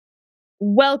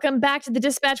Welcome back to the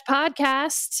Dispatch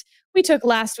podcast. We took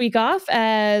last week off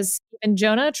as Steve and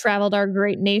Jonah traveled our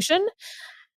great nation.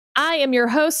 I am your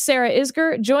host, Sarah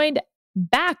Isger, joined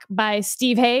back by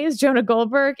Steve Hayes, Jonah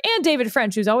Goldberg, and David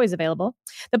French, who's always available.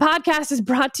 The podcast is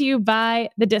brought to you by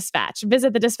The Dispatch.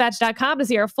 Visit thedispatch.com to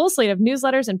see our full slate of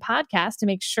newsletters and podcasts to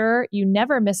make sure you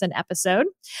never miss an episode.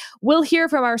 We'll hear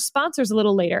from our sponsors a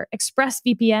little later,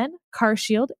 ExpressVPN,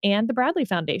 CarShield, and the Bradley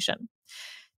Foundation.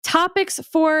 Topics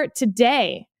for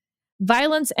today: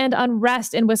 violence and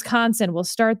unrest in Wisconsin. We'll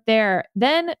start there.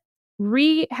 Then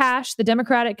rehash the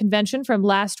Democratic convention from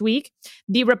last week.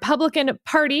 The Republican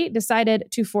Party decided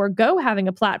to forego having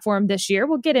a platform this year.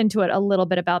 We'll get into it a little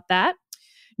bit about that.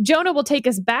 Jonah will take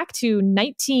us back to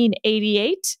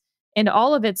 1988 and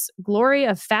all of its glory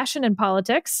of fashion and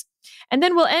politics. And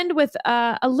then we'll end with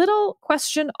a little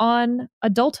question on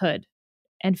adulthood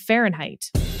and Fahrenheit.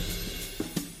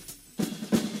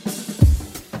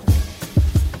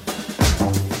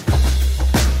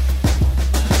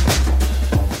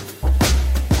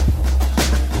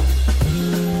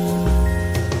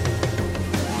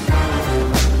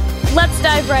 Let's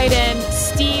dive right in.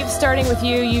 Steve, starting with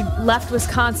you. You left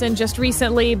Wisconsin just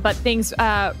recently, but things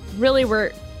really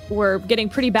were getting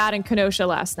pretty bad in Kenosha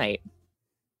last night.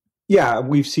 Yeah,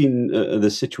 we've seen the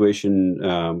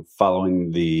situation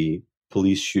following the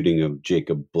police shooting of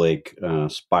Jacob Blake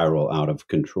spiral out of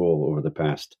control over the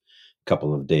past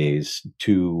couple of days.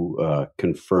 Two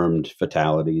confirmed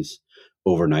fatalities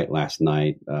overnight last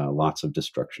night, lots of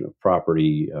destruction of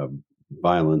property,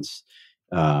 violence.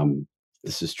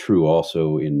 This is true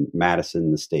also in Madison,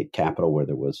 the state capital, where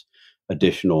there was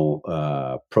additional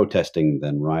protesting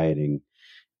than rioting.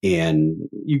 And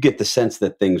you get the sense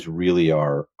that things really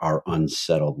are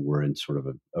unsettled. We're in sort of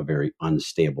a very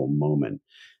unstable moment.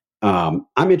 I'm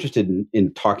interested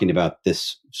in talking about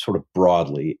this sort of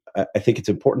broadly. I think it's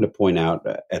important to point out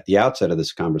at the outset of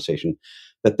this conversation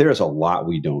that there is a lot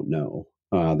we don't know.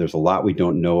 There's a lot we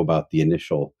don't know about the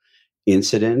initial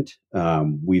incident.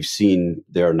 We've seen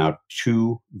there are now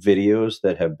two videos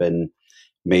that have been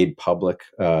made public,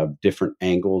 different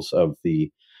angles of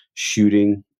the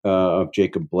shooting of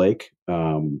Jacob Blake.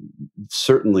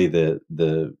 Certainly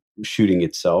the shooting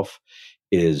itself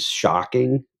is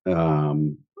shocking.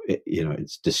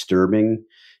 It's disturbing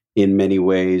in many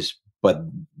ways, but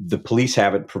the police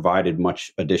haven't provided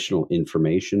much additional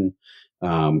information.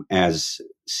 As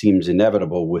seems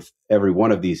inevitable with every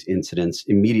one of these incidents,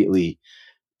 immediately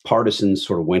partisans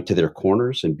sort of went to their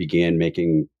corners and began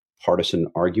making partisan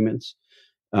arguments.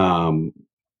 I'm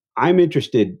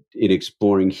interested in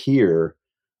exploring here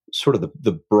sort of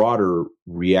the broader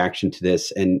reaction to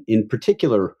this, and in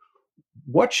particular,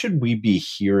 what should we be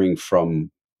hearing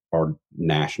from our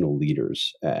national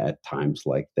leaders at times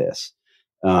like this?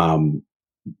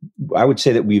 I would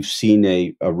say that we've seen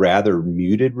a rather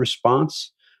muted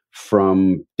response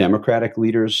from Democratic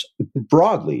leaders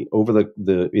broadly over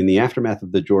in the aftermath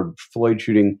of the George Floyd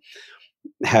shooting,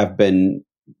 have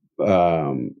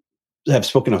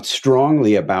spoken out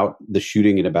strongly about the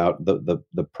shooting and about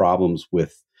the problems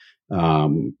with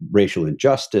racial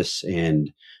injustice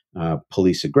and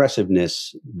police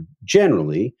aggressiveness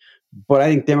generally. But I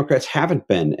think Democrats haven't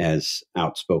been as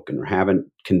outspoken or haven't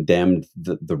condemned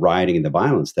the rioting and the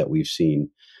violence that we've seen,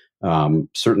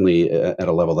 certainly at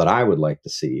a level that I would like to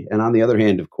see. And on the other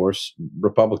hand, of course,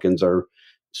 Republicans are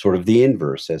sort of the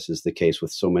inverse, as is the case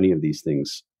with so many of these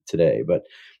things today. But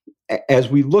as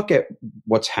we look at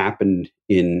what's happened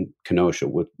in Kenosha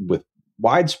with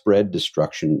widespread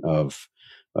destruction of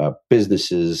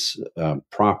businesses,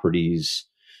 properties,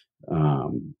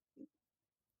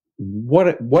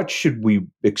 what should we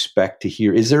expect to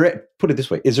hear? Put it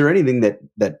this way, is there anything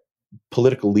that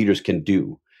political leaders can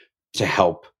do to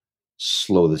help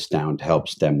slow this down, to help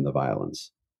stem the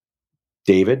violence?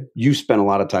 David, you spent a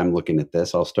lot of time looking at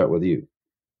this. I'll start with you.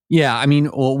 Yeah, I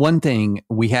mean, well, one thing,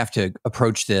 we have to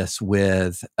approach this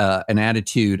with an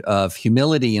attitude of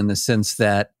humility, in the sense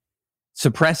that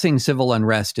suppressing civil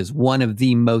unrest is one of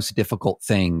the most difficult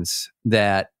things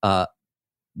that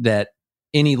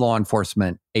any law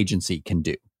enforcement agency can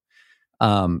do.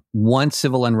 Once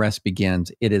civil unrest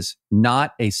begins, it is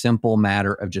not a simple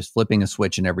matter of just flipping a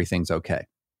switch and everything's okay.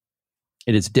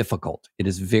 It is difficult. It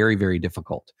is very, very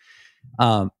difficult.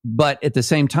 But at the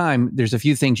same time, there's a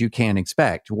few things you can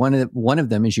expect. One of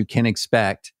them is you can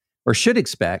expect, or should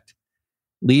expect,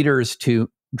 leaders to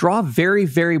draw very,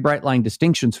 very bright line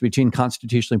distinctions between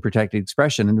constitutionally protected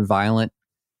expression and violent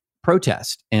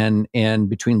protest, and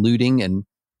between looting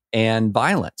and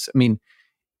violence. I mean,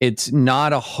 it's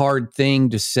not a hard thing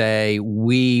to say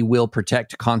we will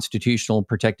protect constitutional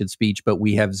protected speech, but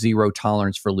we have zero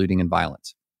tolerance for looting and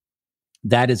violence.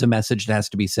 That is a message that has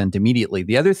to be sent immediately.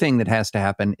 The other thing that has to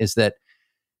happen is that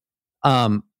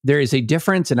there is a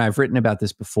difference, and I've written about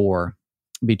this before,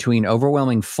 between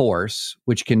overwhelming force,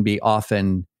 which can be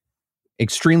often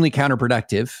extremely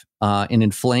counterproductive and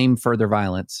inflame further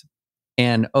violence,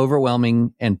 and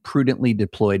overwhelming and prudently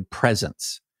deployed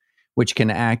presence, which can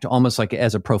act almost like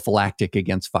as a prophylactic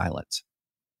against violence.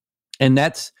 And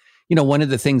that's, one of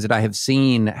the things that I have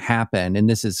seen happen, and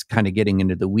this is kind of getting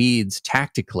into the weeds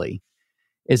tactically,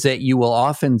 is that you will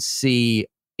often see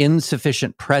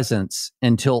insufficient presence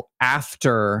until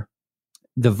after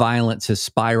the violence has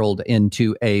spiraled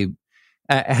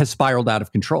has spiraled out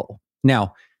of control.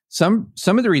 Now, some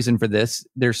of the reason for this,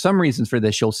 there's some reasons for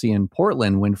this you'll see in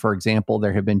Portland when, for example,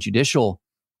 there have been judicial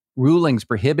rulings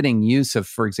prohibiting use of,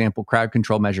 for example, crowd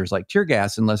control measures like tear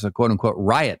gas unless a quote unquote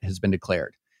riot has been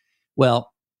declared.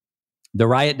 Well, the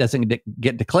riot doesn't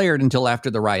get declared until after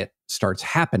the riot starts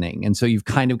happening. And so you've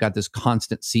kind of got this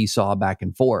constant seesaw back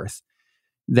and forth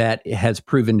that has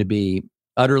proven to be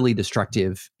utterly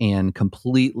destructive and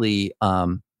completely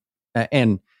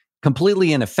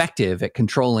ineffective at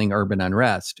controlling urban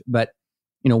unrest. But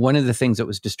one of the things that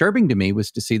was disturbing to me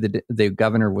was to see the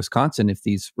governor of Wisconsin, if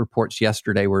these reports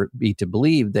yesterday were be to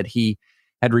believe, that he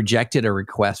had rejected a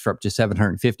request for up to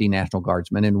 750 National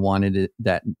Guardsmen and wanted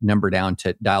that number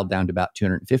dialed down to about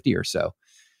 250 or so.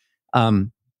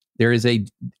 There is a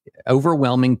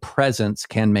overwhelming presence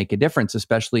can make a difference,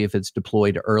 especially if it's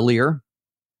deployed earlier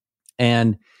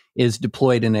and is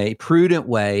deployed in a prudent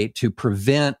way to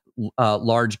prevent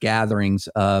large gatherings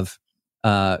of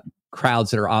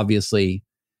crowds that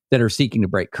are seeking to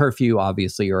break curfew,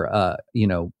 obviously, or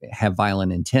have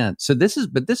violent intent. So this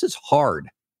is hard.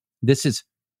 This is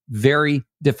very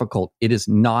difficult. It is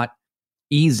not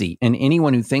easy, and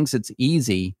anyone who thinks it's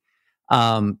easy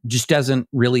just doesn't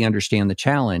really understand the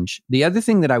challenge. The other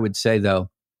thing that I would say, though,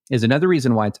 is another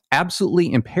reason why it's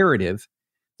absolutely imperative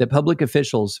that public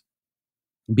officials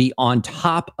be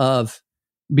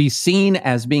seen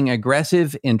as being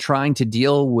aggressive in trying to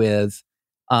deal with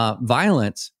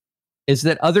violence, is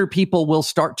that other people will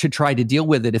start to try to deal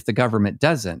with it if the government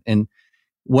doesn't. And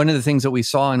one of the things that we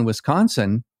saw in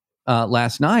Wisconsin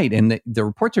last night, and the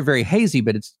reports are very hazy,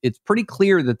 but it's pretty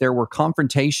clear that there were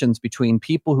confrontations between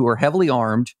people who were heavily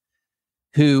armed,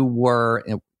 who were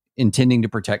intending to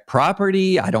protect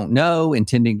property, I don't know,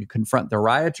 intending to confront the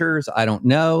rioters, I don't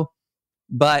know.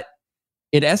 But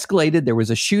it escalated. There was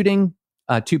a shooting.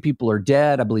 2 people are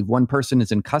dead. I believe 1 person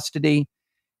is in custody.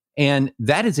 And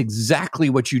that is exactly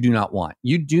what you do not want.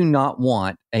 You do not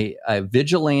want a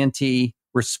vigilante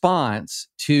response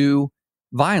to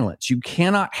violence. You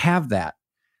cannot have that.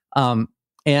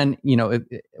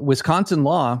 Wisconsin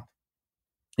law,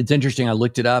 it's interesting. I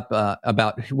looked it up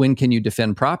about when can you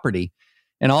defend property.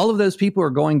 And all of those people are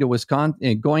going to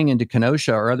Wisconsin, going into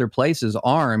Kenosha or other places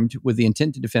armed with the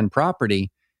intent to defend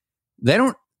property.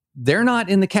 They're not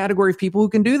in the category of people who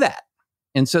can do that.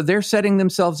 And so they're setting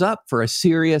themselves up for a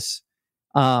serious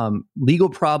legal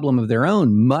problem of their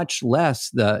own, much less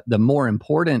the more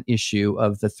important issue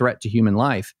of the threat to human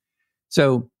life.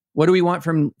 So what do we want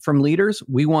from leaders?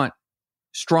 We want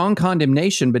strong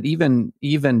condemnation, but even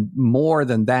more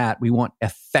than that, we want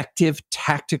effective,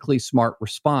 tactically smart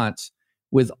response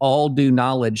with all due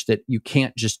knowledge that you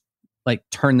can't just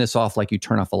turn this off like you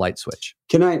turn off a light switch.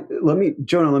 Jonah, let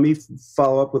me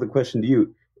follow up with a question to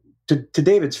you. To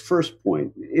David's first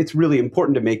point, it's really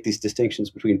important to make these distinctions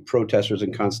between protesters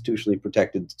and constitutionally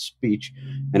protected speech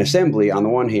and assembly on the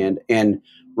one hand, and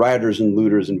rioters and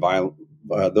looters and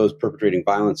those perpetrating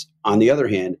violence on the other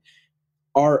hand.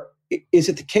 Is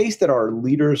it the case that our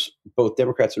leaders, both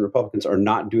Democrats and Republicans, are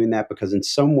not doing that because in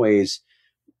some ways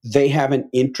they have an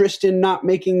interest in not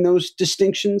making those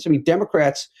distinctions? I mean,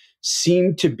 Democrats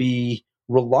seem to be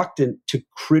reluctant to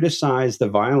criticize the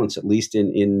violence, at least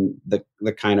in the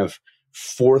kind of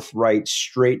forthright,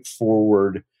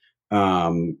 straightforward,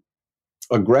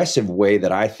 aggressive way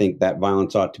that I think that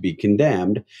violence ought to be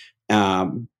condemned,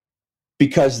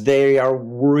 because they are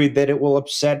worried that it will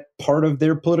upset part of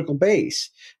their political base.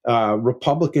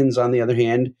 Republicans, on the other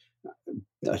hand,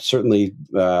 certainly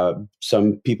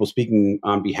some people speaking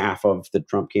on behalf of the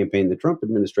Trump campaign, the Trump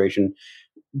administration,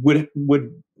 would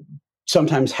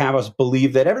sometimes have us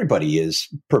believe that everybody is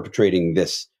perpetrating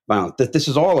this violence, that this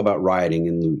is all about rioting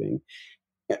and looting.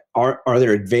 Are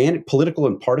there political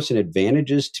and partisan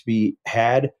advantages to be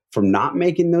had from not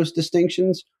making those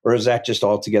distinctions, or is that just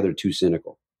altogether too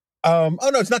cynical? No,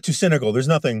 it's not too cynical. There's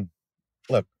nothing.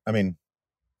 Look, I mean,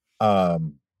 as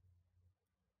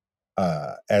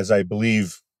I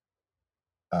believe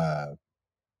Jerry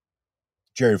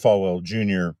Falwell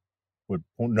Jr. would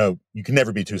note, you can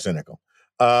never be too cynical.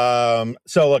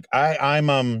 So look, I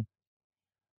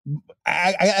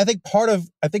think part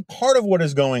of what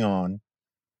is going on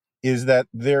is that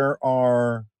there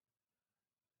are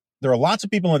lots of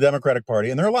people in the Democratic Party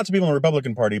and there are lots of people in the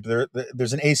Republican Party, but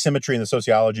there's an asymmetry in the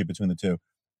sociology between the two.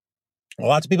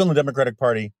 Lots of people in the Democratic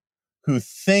Party who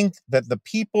think that the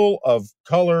people of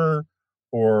color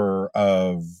or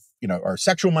of, or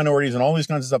sexual minorities and all these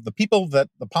kinds of stuff, the people that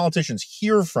the politicians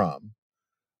hear from,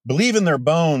 believe in their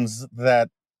bones that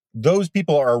those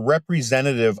people are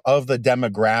representative of the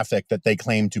demographic that they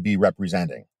claim to be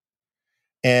representing.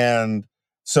 And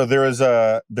so there's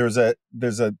a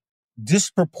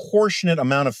disproportionate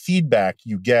amount of feedback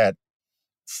you get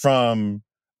from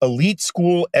elite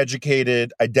school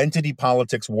educated identity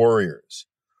politics warriors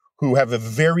who have a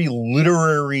very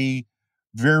literary,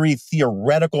 very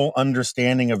theoretical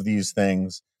understanding of these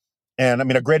things. And I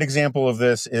mean, a great example of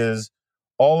this is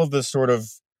all of the sort of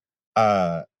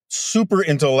super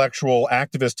intellectual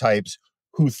activist types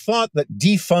who thought that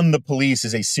defund the police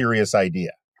is a serious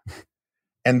idea.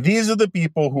 And these are the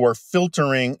people who are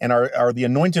filtering and are the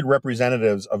anointed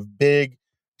representatives of big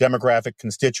demographic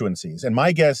constituencies. And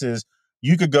my guess is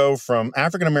you could go from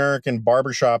African-American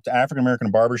barbershop to African-American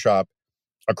barbershop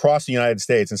across the United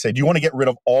States and say, do you want to get rid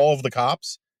of all of the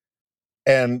cops?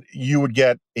 And you would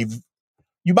get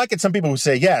you might get some people who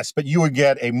say yes, but you would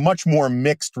get a much more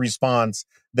mixed response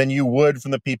than you would from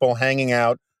the people hanging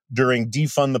out during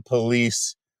Defund the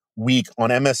Police week on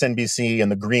MSNBC in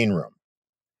the green room.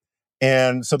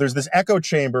 And so there's this echo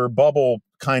chamber bubble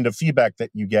kind of feedback that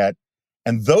you get.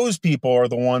 And those people are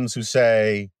the ones who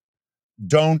say,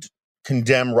 don't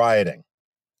condemn rioting,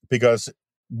 because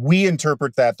we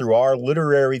interpret that through our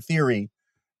literary theory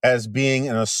as being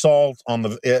an assault on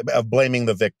of blaming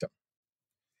the victim.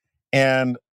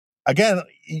 And again,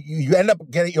 you end up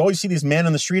you always see these man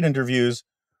in the street interviews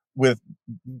with,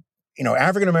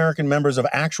 African-American members of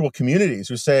actual communities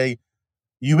who say,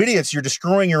 you idiots, you're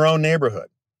destroying your own neighborhood.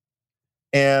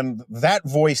 And that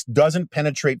voice doesn't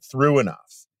penetrate through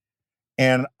enough.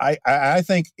 And I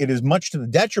think it is much to the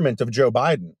detriment of Joe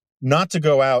Biden not to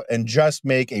go out and just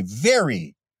make a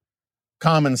very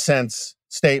common sense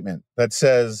statement that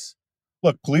says,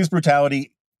 look, police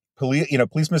brutality,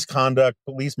 police misconduct,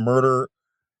 police murder,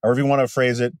 however you want to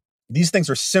phrase it, these things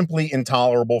are simply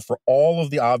intolerable for all of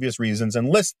the obvious reasons, and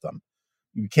list them.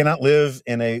 You cannot live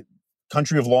in a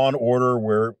country of law and order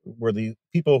where the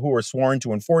people who are sworn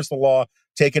to enforce the law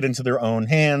take it into their own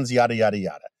hands, yada, yada,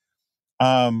 yada.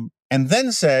 And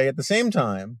then say at the same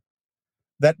time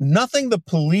that nothing the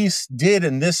police did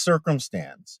in this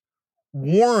circumstance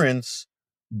warrants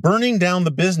burning down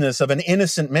the business of an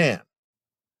innocent man.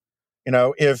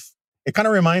 If it kind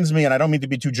of reminds me, and I don't mean to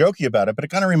be too jokey about it, but it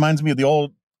kind of reminds me of the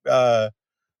old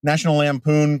National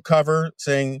Lampoon cover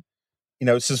saying,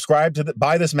 subscribe to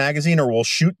buy this magazine or we'll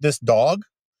shoot this dog.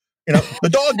 The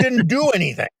dog didn't do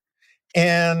anything.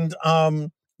 And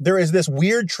there is this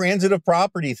weird transitive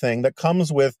property thing that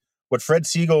comes with what Fred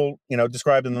Siegel,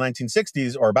 described in the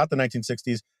 1960s or about the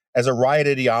 1960s as a riot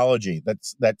ideology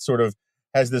that sort of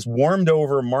has this warmed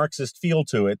over Marxist feel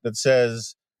to it that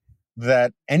says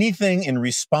that anything in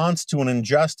response to an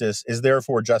injustice is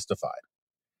therefore justified.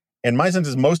 And my sense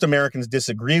is most Americans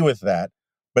disagree with that,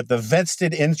 but the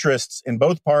vested interests in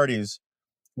both parties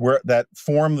that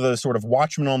form the sort of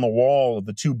watchman on the wall of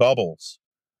the two bubbles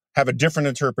have a different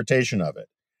interpretation of it.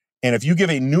 And if you give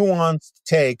a nuanced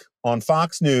take on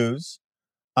Fox News,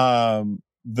 the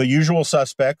usual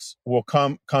suspects will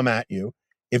come at you.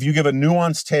 If you give a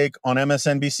nuanced take on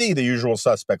MSNBC, the usual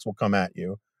suspects will come at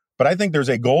you. But I think there's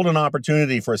a golden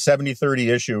opportunity for a 70-30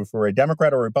 issue for a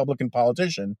Democrat or Republican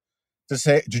politician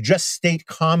to just state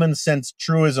common sense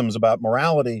truisms about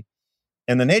morality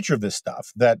and the nature of this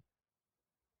stuff, that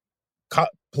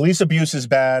police abuse is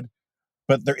bad,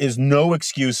 but there is no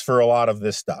excuse for a lot of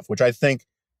this stuff, which I think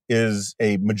is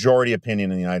a majority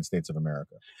opinion in the United States of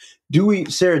America.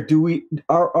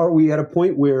 Are we at a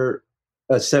point where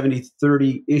a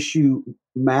 70-30 issue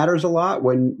matters a lot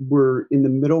when we're in the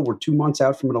middle? We're 2 months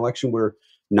out from an election where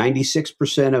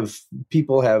 96% of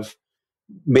people have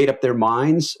made up their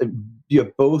minds. You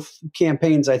have both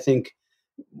campaigns, I think,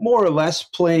 more or less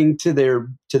playing to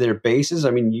their bases.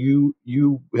 I mean,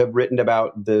 you have written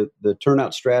about the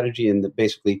turnout strategy and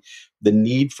basically the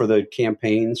need for the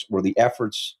campaigns or the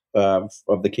efforts of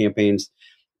the campaigns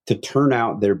to turn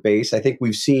out their base. I think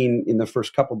we've seen in the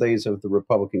first couple days of the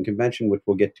Republican convention, which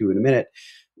we'll get to in a minute,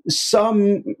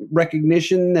 some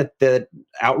recognition that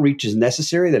outreach is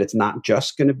necessary, that it's not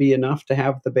just going to be enough to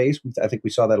have the base. I think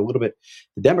we saw that a little bit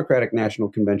the Democratic National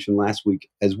Convention last week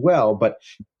as well. But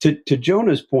to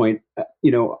Jonah's point,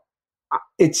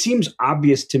 it seems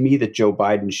obvious to me that Joe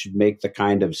Biden should make the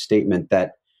kind of statement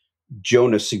that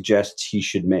Jonah suggests he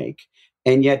should make.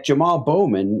 And yet Jamal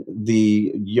Bowman,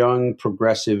 the young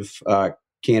progressive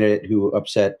candidate who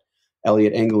upset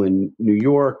Eliot Engel in New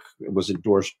York, was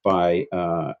endorsed by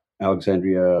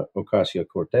Alexandria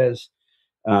Ocasio-Cortez,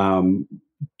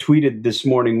 tweeted this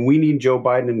morning, "We need Joe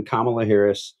Biden and Kamala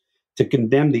Harris to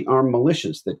condemn the armed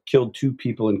militias that killed 2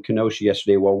 people in Kenosha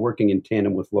yesterday while working in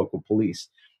tandem with local police.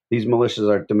 These militias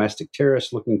are domestic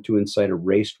terrorists looking to incite a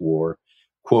race war.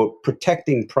 Quote,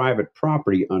 protecting private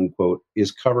property, unquote,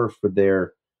 is cover for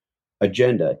their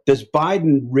agenda." Does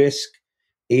Biden risk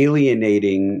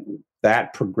alienating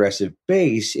that progressive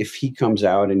base if he comes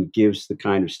out and gives the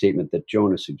kind of statement that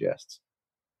Jonah suggests?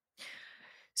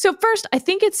 So first, I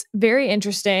think it's very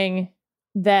interesting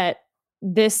that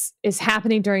this is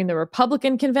happening during the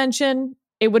Republican convention.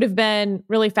 It would have been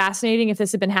really fascinating if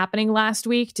this had been happening last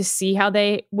week to see how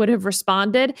they would have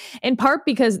responded, in part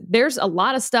because there's a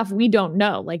lot of stuff we don't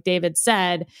know, like David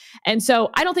said. And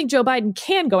so I don't think Joe Biden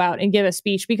can go out and give a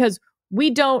speech because we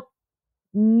don't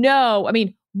know. I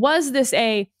mean, was this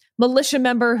a militia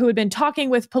member who had been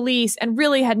talking with police and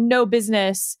really had no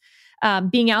business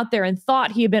being out there and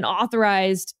thought he had been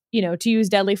authorized, to use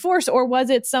deadly force? Or was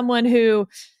it someone who,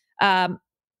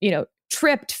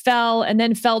 tripped, fell, and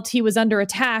then felt he was under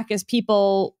attack as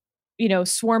people,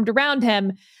 swarmed around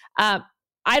him? I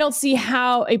don't see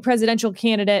how a presidential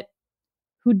candidate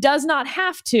who does not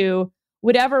have to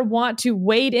would ever want to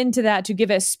wade into that to give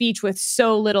a speech with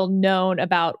so little known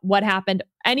about what happened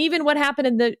and even what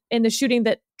happened in the shooting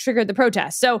that triggered the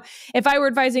protest. So if I were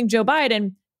advising Joe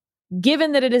Biden,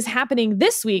 given that it is happening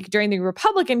this week during the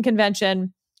Republican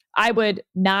convention, I would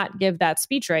not give that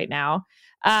speech right now.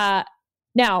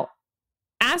 Now,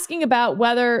 asking about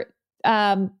whether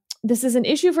this is an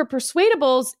issue for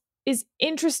persuadables is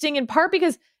interesting in part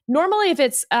because normally if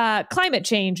it's climate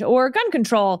change or gun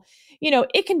control,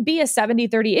 it can be a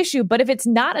 70-30 issue. But if it's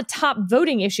not a top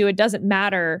voting issue, it doesn't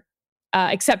matter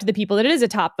except to the people that it is a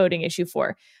top voting issue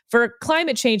for. For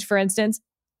climate change, for instance,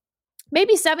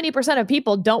 maybe 70% of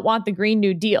people don't want the Green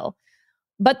New Deal.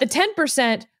 But the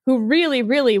 10% who really,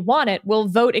 really want it will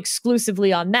vote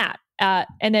exclusively on that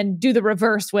and then do the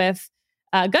reverse with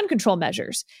gun control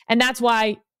measures. And that's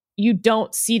why you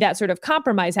don't see that sort of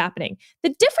compromise happening.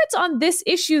 The difference on this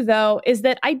issue, though, is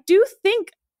that I do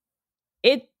think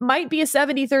it might be a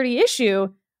 70-30 issue,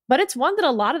 but it's one that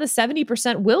a lot of the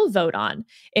 70% will vote on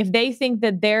if they think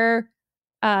that their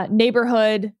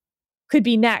neighborhood could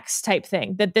be next type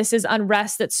thing, that this is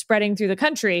unrest that's spreading through the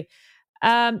country.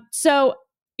 So,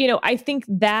 I think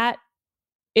that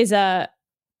is that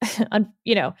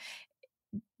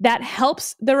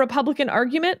helps the Republican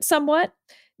argument somewhat.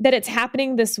 That it's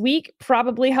happening this week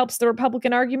probably helps the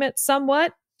Republican argument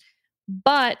somewhat.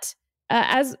 But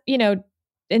as you know,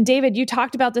 and David, you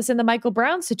talked about this in the Michael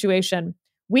Brown situation.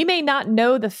 We may not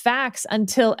know the facts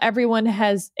until everyone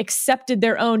has accepted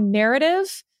their own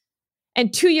narrative.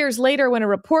 And 2 years later, when a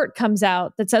report comes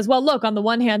out that says, well, look, on the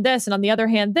one hand, this, and on the other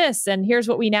hand, this, and here's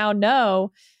what we now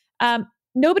know,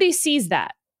 nobody sees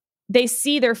that. They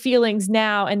see their feelings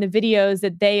now and the videos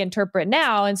that they interpret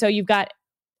now. And so you've got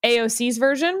AOC's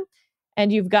version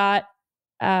and you've got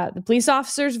the police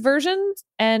officer's version,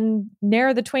 and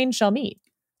ne'er the twain shall meet.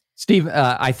 Steve,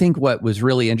 I think what was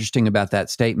really interesting about that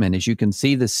statement is you can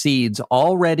see the seeds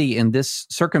already in this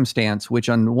circumstance, which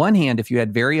on one hand, if you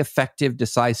had very effective,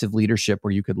 decisive leadership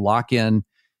where you could lock in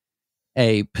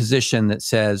a position that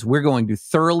says we're going to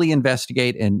thoroughly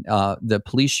investigate the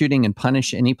police shooting and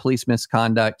punish any police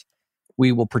misconduct.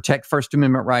 We will protect First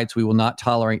Amendment rights. We will not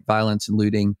tolerate violence and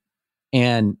looting,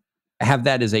 and have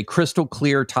that as a crystal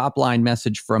clear top line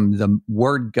message from the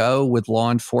word go, with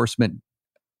law enforcement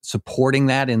supporting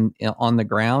that on the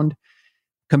ground,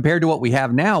 compared to what we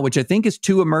have now, which I think is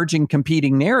two emerging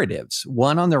competing narratives.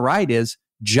 One on the right is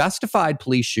justified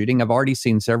police shooting. I've already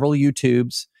seen several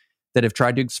YouTubes that have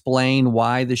tried to explain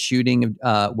why the shooting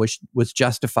was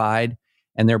justified,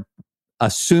 and they're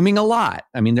assuming a lot.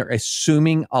 I mean, they're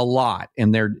assuming a lot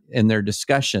in their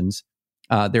discussions.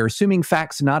 They're assuming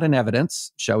facts, not in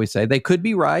evidence, shall we say. They could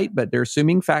be right, but they're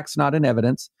assuming facts, not in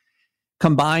evidence,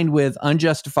 combined with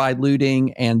unjustified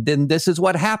looting. And then this is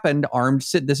what happened.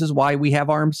 This is why we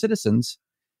have armed citizens.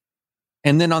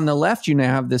 And then on the left, you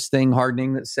now have this thing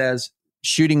hardening that says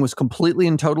shooting was completely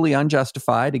and totally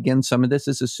unjustified. Again, some of this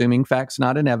is assuming facts,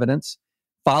 not in evidence,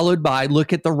 followed by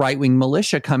look at the right-wing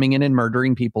militia coming in and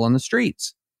murdering people on the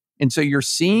streets. And so you're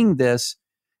seeing this,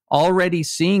 already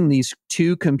seeing these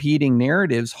two competing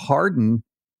narratives harden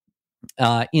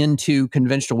into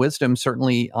conventional wisdom,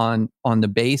 certainly on the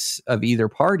base of either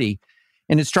party.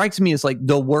 And it strikes me as like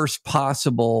the worst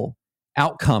possible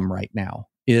outcome right now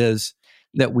is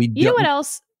that we You know what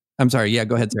else? I'm sorry. Yeah,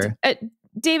 go ahead, Sarah.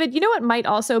 David, you know what might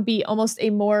also be almost a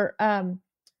more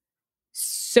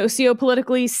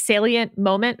sociopolitically salient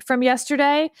moment from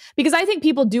yesterday? Because I think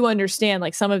people do understand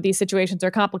like some of these situations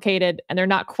are complicated and they're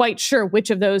not quite sure which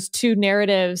of those two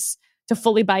narratives to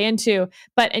fully buy into.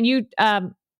 And you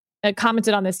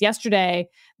commented on this yesterday,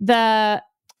 the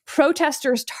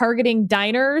protesters targeting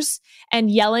diners and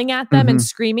yelling at them and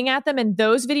screaming at them, and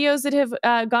those videos that have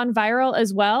gone viral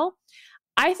as well.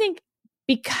 I think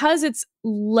because it's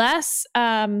less,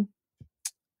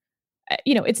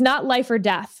 it's not life or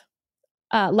death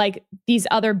like these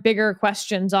other bigger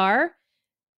questions are.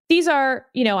 These are,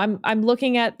 I'm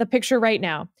looking at the picture right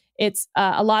now. It's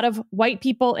a lot of white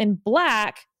people in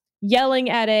black yelling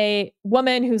at a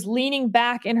woman who's leaning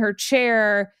back in her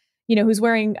chair, who's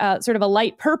wearing sort of a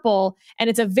light purple. And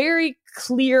it's a very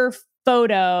clear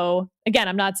photo. Again,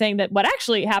 I'm not saying that what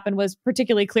actually happened was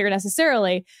particularly clear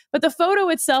necessarily, but the photo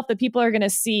itself that people are going to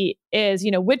see is,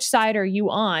 which side are you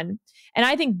on? And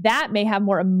I think that may have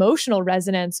more emotional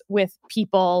resonance with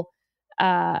people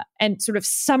and sort of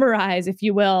summarize, if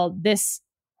you will, this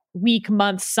week,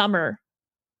 month, summer.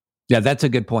 Yeah, that's a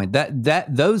good point. That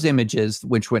those images,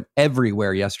 which went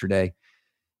everywhere yesterday,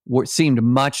 seemed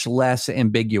much less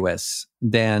ambiguous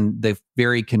than the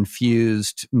very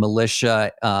confused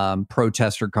militia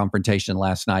protester confrontation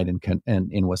last night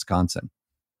in Wisconsin.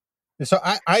 So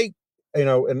I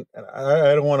and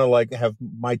I don't want to like have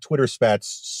my Twitter spats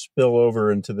spill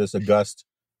over into this august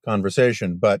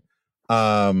conversation, but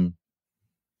I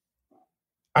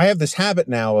have this habit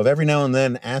now of every now and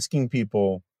then asking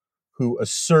people who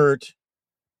assert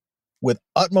with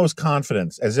utmost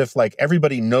confidence, as if like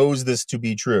everybody knows this to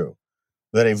be true,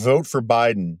 that a vote for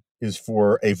Biden is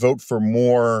for a vote for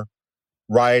more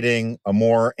rioting, a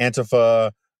more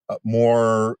Antifa,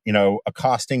 more,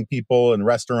 accosting people in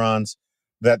restaurants,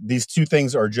 that these two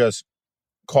things are just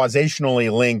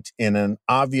causationally linked in an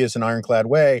obvious and ironclad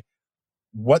way,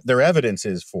 what their evidence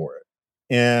is for it.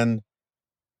 And,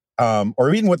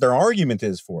 or even what their argument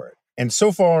is for it. And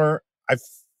so far,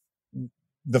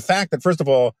 the fact that, first of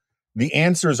all, the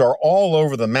answers are all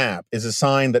over the map is a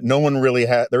sign that no one really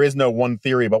there is no one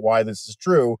theory about why this is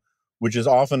true, which is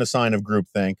often a sign of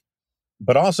groupthink.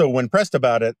 But also, when pressed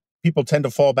about it, people tend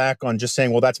to fall back on just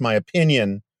saying, well, that's my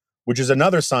opinion, which is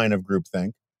another sign of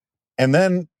groupthink. And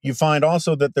then you find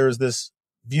also that there's this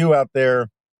view out there,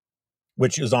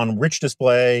 which is on rich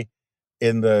display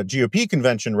in the GOP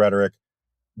convention rhetoric,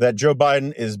 that Joe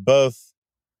Biden is both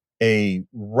a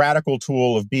radical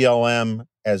tool of BLM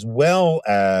as well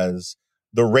as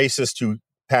the racist who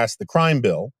passed the crime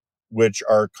bill, which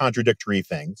are contradictory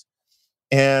things.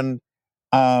 And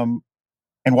while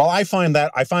I find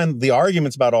the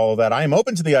arguments about all of that, I am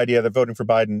open to the idea that voting for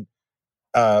Biden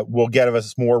will get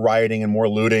us more rioting and more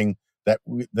looting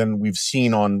than we've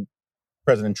seen on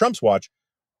President Trump's watch.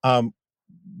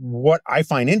 What I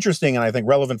find interesting and I think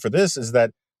relevant for this is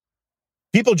that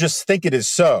people just think it is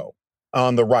so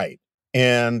on the right.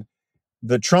 And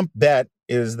the Trump bet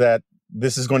is that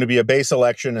this is going to be a base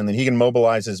election and that he can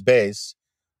mobilize his base.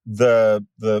 The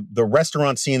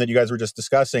restaurant scene that you guys were just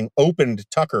discussing opened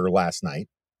Tucker last night.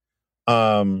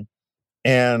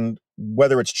 And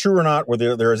whether it's true or not,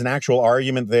 whether there is an actual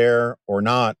argument there or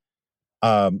not,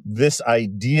 this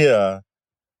idea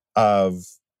of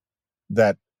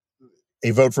that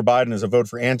a vote for Biden is a vote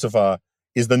for Antifa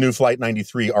is the new Flight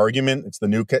 93 argument. It's the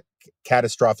new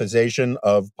catastrophization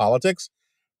of politics.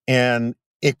 And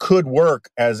it could work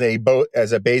as a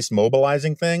base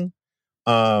mobilizing thing,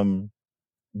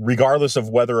 regardless of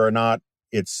whether or not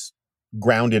it's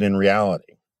grounded in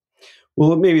reality.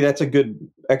 Well, maybe that's a good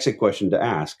exit question to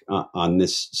ask on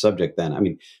this subject then. I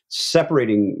mean,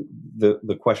 separating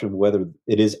the question of whether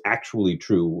it is actually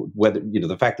true, whether,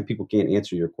 the fact that people can't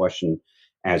answer your question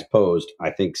as posed, I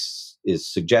think is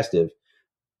suggestive.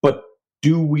 But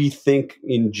do we think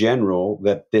in general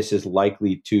that this is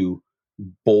likely to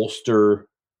bolster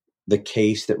the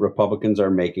case that Republicans are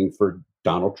making for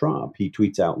Donald Trump? He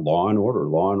tweets out law and order,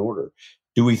 law and order.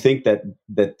 Do we think that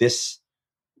this,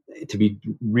 to be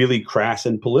really crass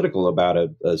and political about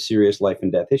a serious life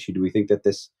and death issue, do we think that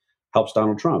this helps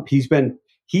Donald Trump? He's been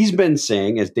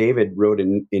saying, as David wrote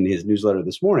in his newsletter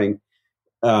this morning,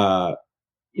 they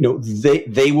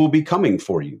will be coming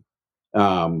for you.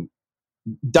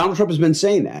 Donald Trump has been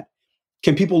saying that.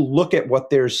 Can people look at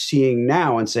what they're seeing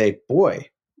now and say, boy,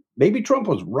 maybe Trump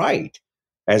was right?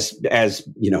 As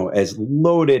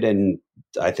loaded and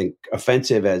I think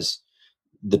offensive as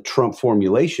the Trump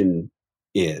formulation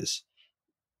is,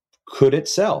 could it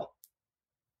sell?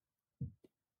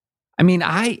 I mean,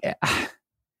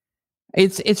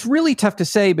 it's really tough to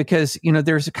say because,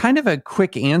 there's a kind of a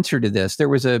quick answer to this. There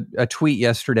was a tweet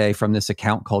yesterday from this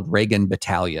account called Reagan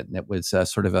Battalion that was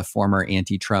sort of a former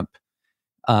anti-Trump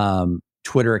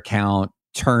Twitter account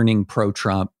turning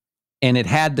pro-Trump. And it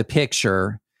had the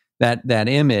picture, that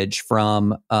image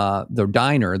from the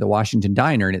diner, the Washington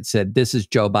diner, and it said, "This is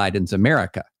Joe Biden's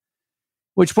America."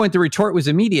 Which point the retort was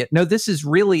immediate. No, this is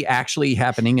really actually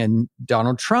happening in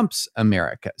Donald Trump's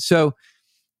America. So,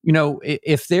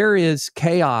 if there is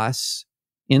chaos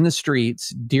in the streets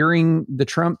during the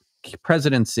Trump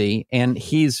presidency, and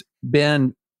he's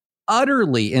been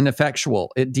utterly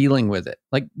ineffectual at dealing with it,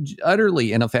 like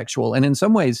utterly ineffectual, and in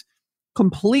some ways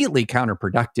completely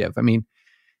counterproductive. I mean,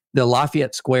 the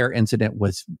Lafayette Square incident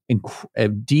was a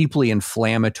deeply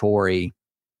inflammatory,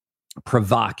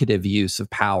 provocative use of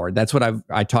power. That's what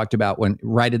I talked about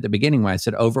right at the beginning when I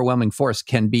said overwhelming force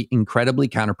can be incredibly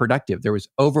counterproductive. There was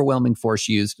overwhelming force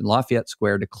used in Lafayette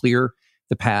Square to clear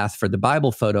the path for the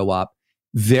Bible photo op.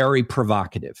 Very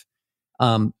provocative.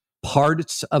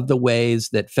 Parts of the ways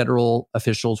that federal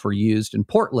officials were used in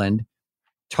Portland,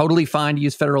 totally fine to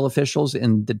use federal officials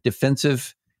in the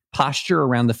defensive posture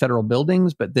around the federal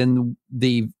buildings, but then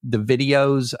the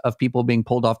videos of people being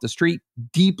pulled off the street,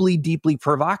 deeply, deeply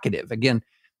provocative. Again,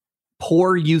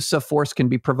 poor use of force can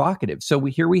be provocative. So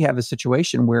here we have a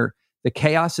situation where the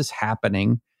chaos is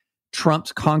happening.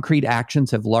 Trump's concrete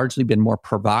actions have largely been more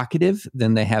provocative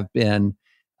than they have been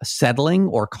settling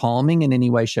or calming in any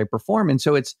way, shape, or form. And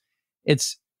so it's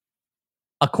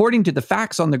according to the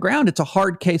facts on the ground, it's a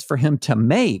hard case for him to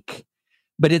make.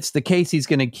 But it's the case he's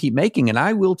going to keep making. And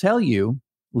I will tell you,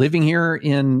 living here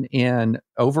in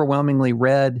overwhelmingly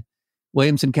red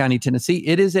Williamson County, Tennessee,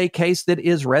 it is a case that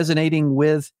is resonating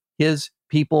with his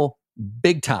people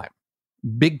big time,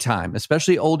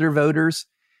 especially older voters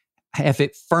have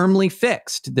it firmly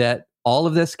fixed that all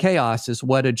of this chaos is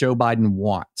what a Joe Biden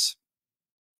wants.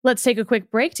 Let's take a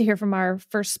quick break to hear from our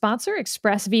first sponsor,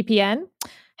 ExpressVPN.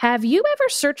 Have you ever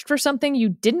searched for something you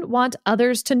didn't want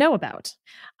others to know about?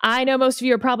 I know most of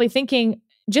you are probably thinking,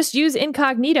 just use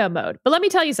incognito mode. But let me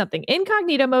tell you something.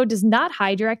 Incognito mode does not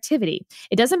hide your activity.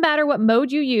 It doesn't matter what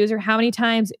mode you use or how many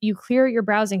times you clear your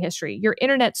browsing history. Your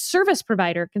internet service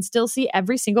provider can still see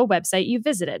every single website you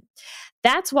visited.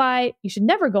 That's why you should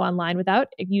never go online without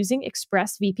using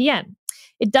ExpressVPN.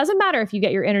 It doesn't matter if you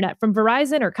get your internet from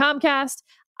Verizon or Comcast.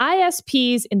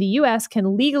 ISPs in the US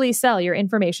can legally sell your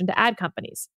information to ad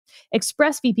companies.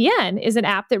 ExpressVPN is an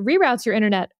app that reroutes your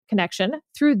internet connection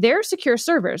through their secure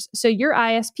servers, so your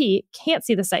ISP can't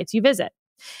see the sites you visit.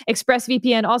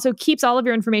 ExpressVPN also keeps all of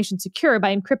your information secure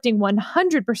by encrypting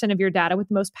 100% of your data with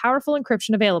the most powerful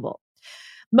encryption available.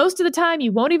 Most of the time,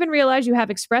 you won't even realize you have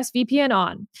ExpressVPN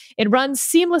on. It runs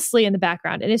seamlessly in the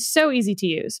background and is so easy to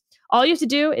use. All you have to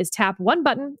do is tap one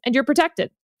button and you're protected.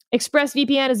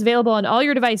 ExpressVPN is available on all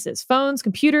your devices, phones,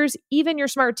 computers, even your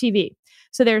smart TV.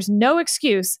 So there's no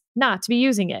excuse not to be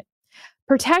using it.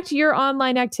 Protect your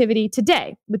online activity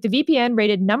today with the VPN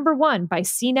rated #1 by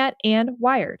CNET and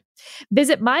Wired.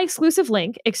 Visit my exclusive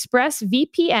link,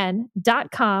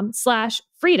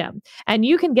 expressvpn.com/freedom, and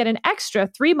you can get an extra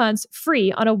 3 months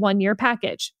free on a 1-year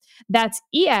package. That's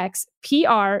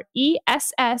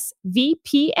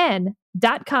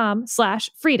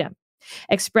expressvpn.com/freedom.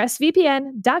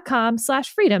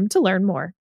 expressvpn.com/freedom to learn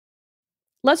more.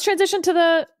 Let's transition to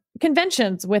the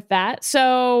conventions with that.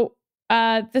 So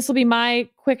this will be my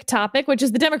quick topic, which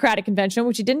is the Democratic convention,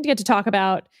 which you didn't get to talk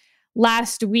about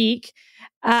last week.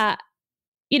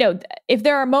 If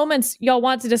there are moments y'all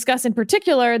want to discuss in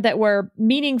particular that were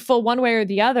meaningful one way or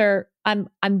the other, I'm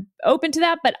open to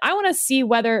that, but I want to see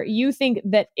whether you think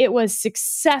that it was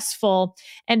successful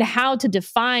and how to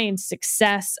define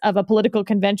success of a political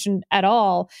convention at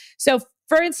all. So,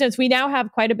 for instance, we now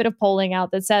have quite a bit of polling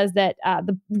out that says that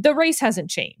the race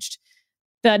hasn't changed.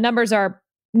 The numbers are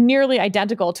nearly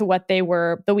identical to what they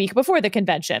were the week before the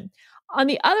convention. On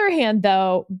the other hand,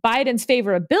 though, Biden's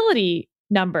favorability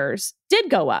numbers did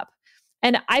go up.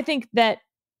 And I think that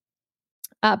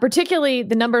particularly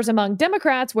the numbers among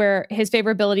Democrats, where his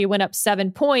favorability went up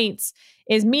 7 points,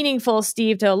 is meaningful,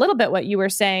 Steve, to a little bit what you were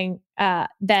saying,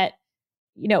 that,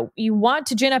 you want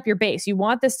to gin up your base. You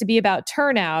want this to be about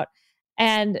turnout.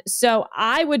 And so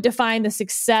I would define the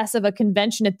success of a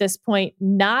convention at this point,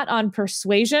 not on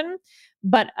persuasion,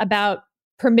 but about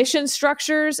permission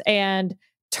structures and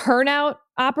turnout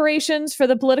operations for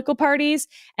the political parties.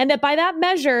 And that by that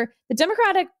measure, the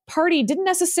Democratic Party didn't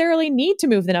necessarily need to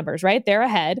move the numbers, right? They're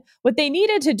ahead. What they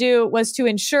needed to do was to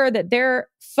ensure that their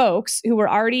folks who were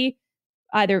already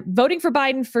either voting for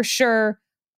Biden for sure,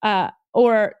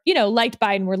 or, liked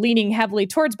Biden, were leaning heavily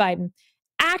towards Biden,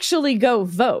 actually go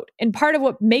vote. And part of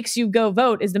what makes you go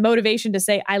vote is the motivation to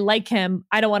say, I like him.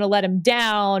 I don't want to let him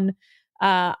down.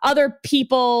 Other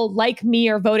people like me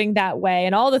are voting that way,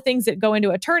 and all the things that go into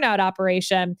a turnout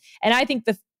operation. And I think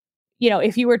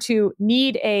if you were to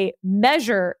need a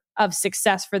measure of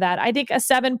success for that, I think a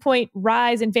 7-point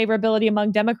rise in favorability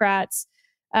among Democrats,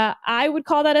 I would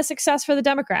call that a success for the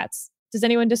Democrats. Does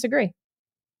anyone disagree?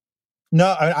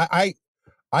 No, I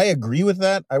agree with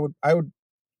that.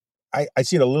 I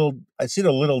see it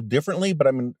a little differently, but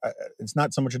I mean, it's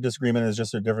not so much a disagreement as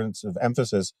just a difference of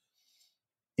emphasis.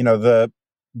 The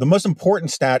most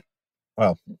important stat,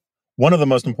 well, one of the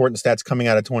most important stats coming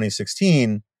out of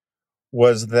 2016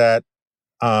 was that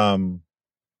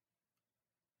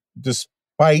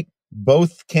despite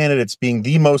both candidates being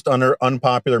the most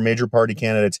unpopular major party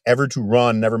candidates ever to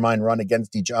run, never mind run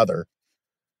against each other,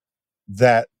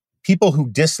 that people who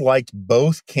disliked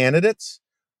both candidates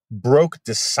broke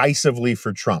decisively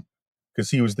for Trump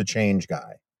because he was the change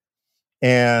guy.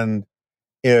 And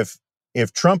if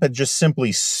Trump had just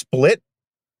simply split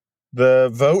the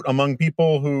vote among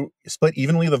people who split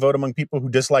evenly the vote among people who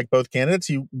dislike both candidates,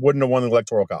 he wouldn't have won the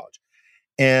Electoral College.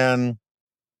 And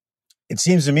it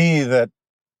seems to me that,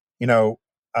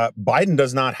 Biden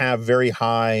does not have very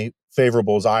high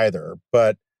favorables either,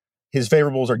 but his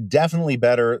favorables are definitely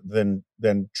better than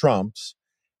Trump's.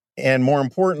 And more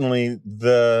importantly,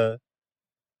 the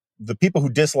people who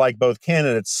dislike both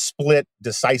candidates split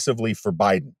decisively for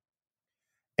Biden.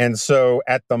 And so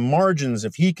at the margins,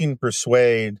 if he can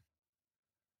persuade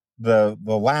the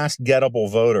last gettable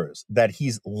voters that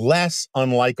he's less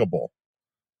unlikable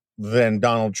than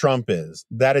Donald Trump is,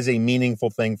 that is a meaningful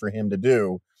thing for him to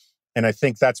do. And I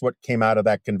think that's what came out of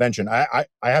that convention. I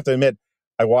have to admit,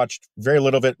 I watched very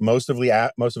little of it, most of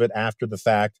it after the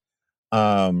fact.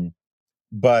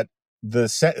 But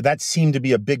that seemed to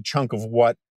be a big chunk of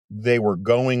what they were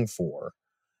going for.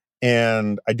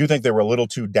 And I do think they were a little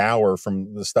too dour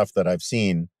from the stuff that I've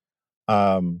seen.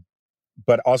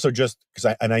 But also just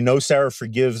because I know Sarah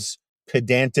forgives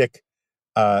pedantic,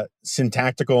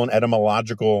 syntactical and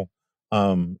etymological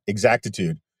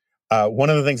exactitude. One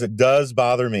of the things that does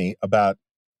bother me about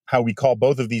how we call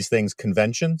both of these things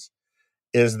conventions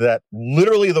is that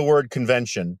literally the word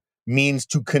convention means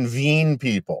to convene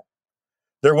people.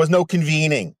 There was no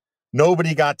convening.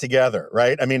 Nobody got together,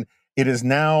 right? I mean, it is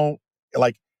now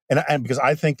like, and because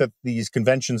I think that these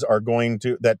conventions are going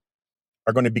to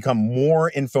become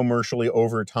more infomercially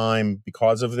over time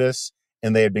because of this,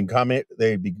 and they've been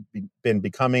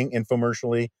becoming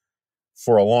infomercially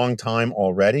for a long time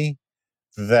already.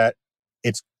 That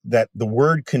the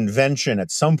word convention at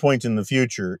some point in the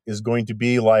future is going to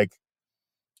be like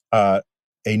a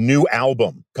new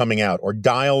album coming out or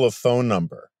dial a phone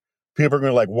number. People are going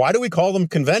to be like, why do we call them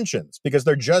conventions? Because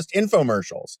they're just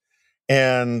infomercials.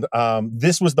 And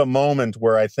this was the moment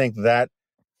where I think that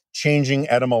changing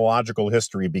etymological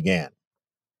history began.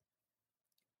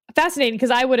 Fascinating,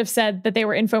 because I would have said that they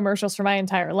were infomercials for my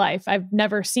entire life. I've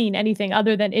never seen anything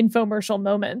other than infomercial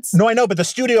moments. No, I know, but the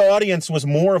studio audience was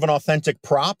more of an authentic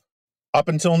prop up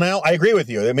until now. I agree with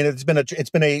you. I mean, it's been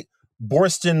a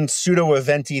Borston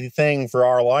pseudo-eventy thing for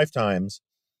our lifetimes,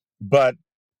 but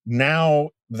now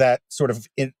that sort of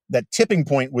that tipping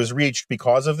point was reached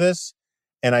because of this,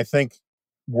 and I think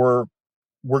we're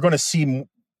going to see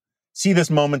this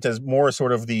moment as more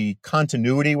sort of the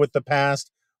continuity with the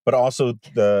past, but also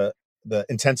the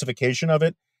intensification of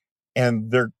it. And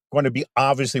they're going to be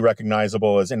obviously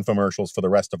recognizable as infomercials for the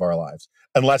rest of our lives,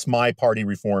 unless my party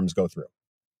reforms go through.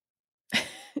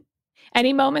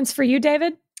 Any moments for you,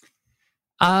 David?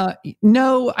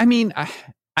 No, I mean,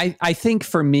 I think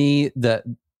for me,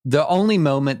 the only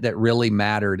moment that really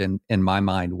mattered in my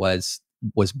mind was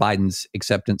Biden's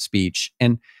acceptance speech.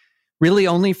 And really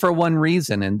only for one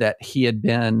reason, and that he had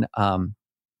been,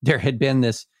 there had been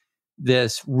this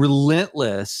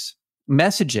relentless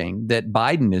messaging that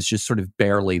Biden is just sort of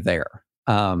barely there.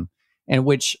 And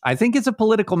which I think is a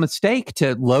political mistake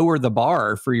to lower the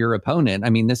bar for your opponent. I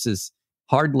mean, this is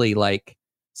hardly like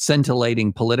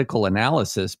scintillating political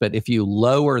analysis, but if you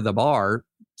lower the bar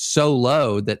so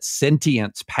low that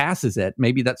sentience passes it,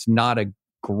 maybe that's not a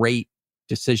great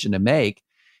decision to make.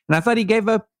 And I thought he gave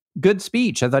a good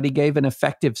speech. I thought he gave an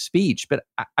effective speech, but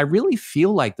I really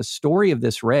feel like the story of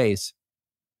this race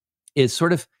is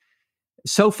sort of,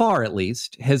 so far at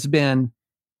least, has been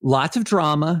lots of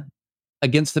drama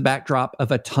against the backdrop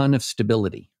of a ton of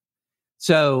stability.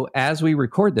 So as we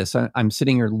record this, I'm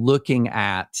sitting here looking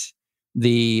at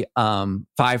the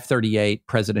 538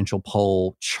 presidential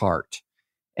poll chart.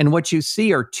 And what you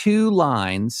see are two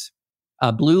lines,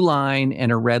 a blue line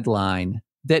and a red line,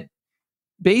 that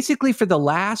basically for the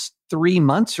last 3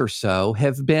 months or so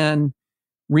have been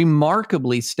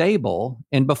remarkably stable,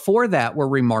 and before that were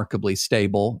remarkably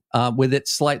stable, with it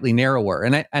slightly narrower.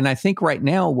 And I think right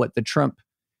now what the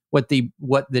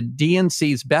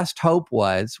DNC's best hope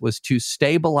was to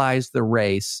stabilize the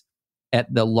race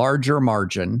at the larger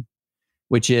margin,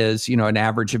 which is, an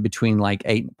average of between like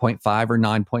 8.5 or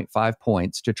 9.5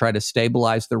 points, to try to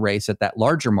stabilize the race at that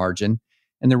larger margin.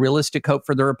 And the realistic hope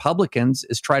for the Republicans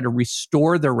is try to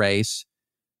restore the race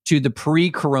to the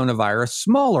pre-coronavirus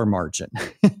smaller margin,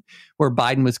 where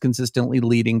Biden was consistently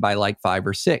leading by like 5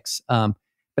 or 6. But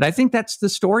I think that's the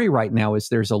story right now, is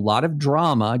there's a lot of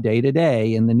drama day to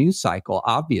day in the news cycle,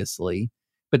 obviously.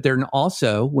 But then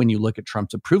also, when you look at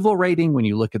Trump's approval rating, when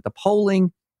you look at the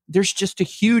polling, there's just a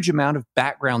huge amount of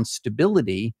background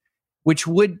stability, which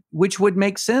would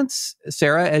make sense,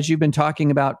 Sarah, as you've been talking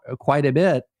about quite a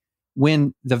bit,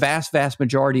 when the vast, vast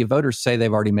majority of voters say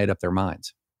they've already made up their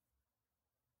minds.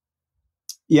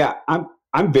 Yeah,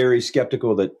 I'm very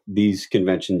skeptical that these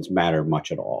conventions matter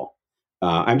much at all.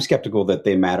 I'm skeptical that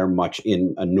they matter much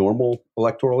in a normal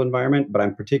electoral environment, but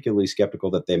I'm particularly skeptical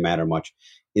that they matter much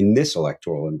in this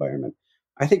electoral environment.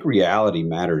 I think reality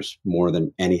matters more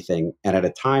than anything. And at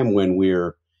a time when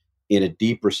we're in a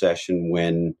deep recession,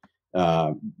 when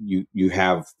you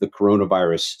have the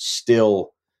coronavirus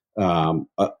still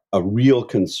a real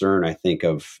concern, I think,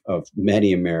 of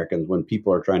many Americans, when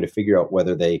people are trying to figure out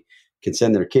whether they can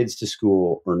send their kids to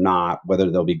school or not,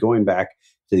 whether they'll be going back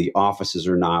to the offices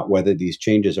or not, whether these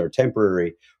changes are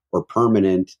temporary or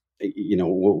permanent,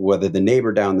 whether the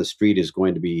neighbor down the street is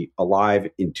going to be alive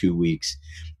in 2 weeks.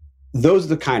 Those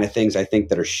are the kind of things I think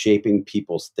that are shaping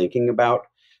people's thinking about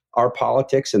our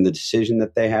politics and the decision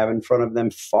that they have in front of them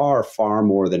far, far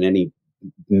more than any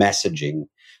messaging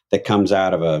that comes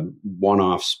out of a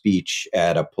one-off speech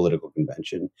at a political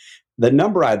convention. The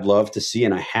number I'd love to see,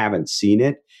 and I haven't seen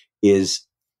it, is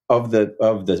of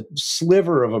the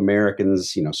sliver of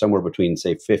Americans, somewhere between,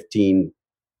 say, 15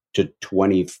 to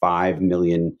 25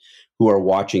 million who are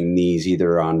watching these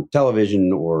either on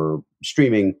television or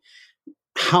streaming.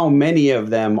 How many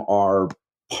of them are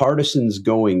partisans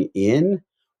going in,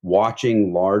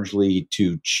 watching largely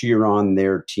to cheer on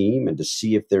their team and to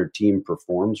see if their team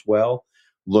performs well,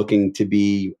 looking to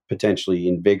be potentially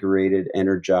invigorated,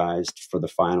 energized for the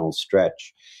final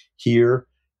stretch here?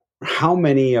 How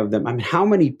many of them, how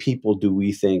many people do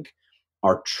we think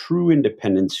are true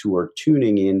independents who are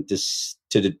tuning in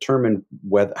to determine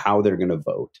how they're going to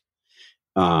vote?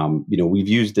 We've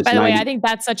used this. By the way, I think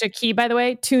that's such a key, by the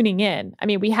way, tuning in. I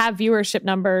mean, we have viewership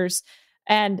numbers,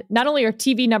 and not only are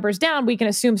TV numbers down, we can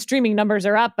assume streaming numbers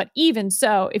are up. But even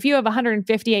so, if you have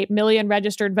 158 million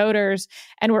registered voters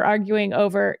and we're arguing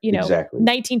over, exactly.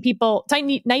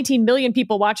 19 million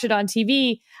people watch it on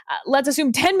TV, let's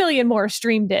assume 10 million more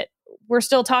streamed it. We're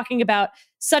still talking about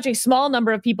such a small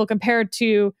number of people compared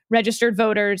to registered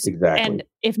voters. Exactly. And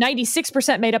if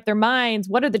 96% made up their minds,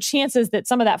 what are the chances that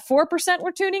some of that 4%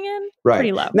 were tuning in? Right.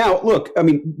 Pretty low. Now, look,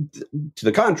 to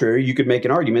the contrary, you could make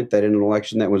an argument that in an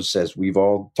election that was, as we've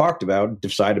all talked about,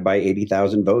 decided by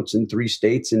 80,000 votes in 3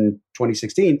 states in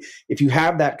 2016, if you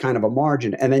have that kind of a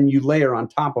margin, and then you layer on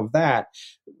top of that,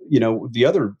 the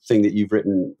other thing that you've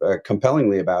written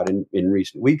compellingly about in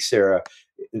recent weeks, Sarah,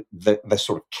 the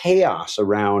sort of chaos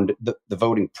around the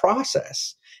voting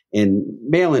process and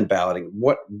mail-in balloting.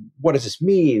 What does this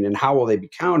mean, and how will they be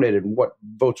counted, and what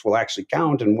votes will actually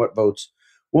count and what votes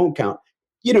won't count?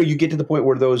 You get to the point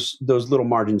where those little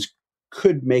margins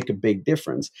could make a big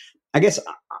difference. I guess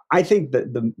I think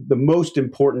that the most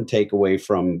important takeaway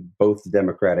from both the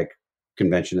Democratic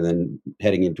convention and then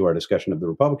heading into our discussion of the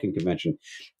Republican convention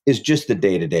is just the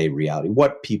day-to-day reality,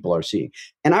 what people are seeing.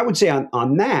 And I would say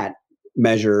on that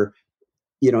measure,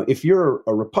 if you're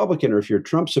a Republican or if you're a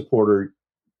Trump supporter,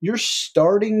 you're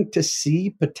starting to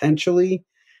see potentially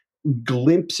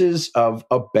glimpses of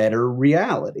a better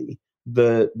reality.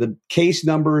 The case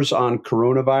numbers on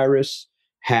coronavirus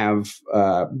have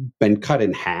been cut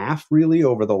in half, really,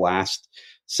 over the last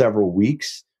several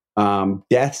weeks.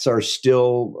 Deaths are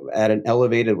still at an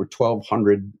elevated, with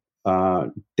 1,200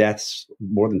 deaths,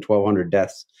 more than 1,200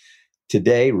 deaths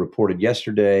today, reported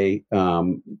yesterday.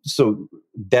 So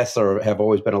deaths have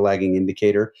always been a lagging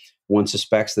indicator. One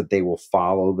suspects that they will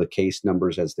follow the case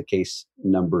numbers as the case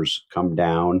numbers come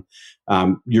down.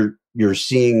 You're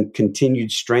seeing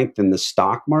continued strength in the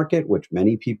stock market, which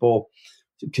many people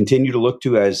continue to look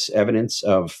to as evidence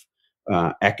of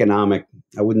economic,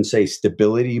 I wouldn't say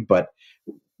stability, but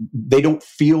they don't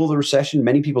feel the recession.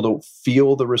 Many people don't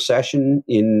feel the recession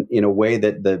in a way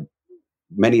that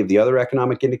many of the other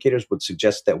economic indicators would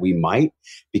suggest that we might,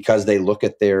 because they look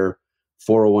at their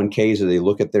 401ks, or they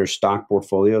look at their stock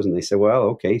portfolios and they say, well,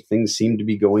 okay, things seem to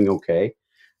be going okay.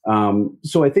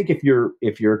 So I think if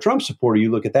you're a Trump supporter,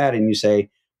 you look at that and you say,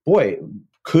 boy,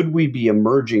 could we be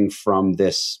emerging from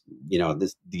this,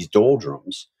 these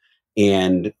doldrums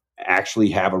and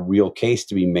actually have a real case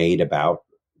to be made about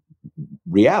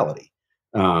reality?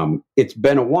 It's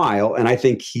been a while, and I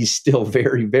think he's still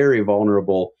very, very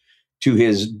vulnerable to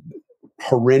his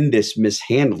horrendous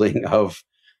mishandling of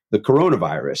the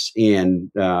coronavirus,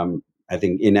 and I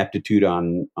think ineptitude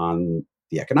on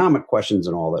the economic questions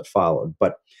and all that followed.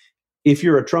 But if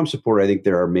you're a Trump supporter, I think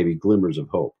there are maybe glimmers of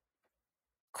hope.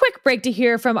 Quick break to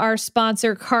hear from our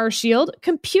sponsor, CarShield.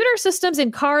 Computer systems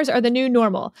in cars are the new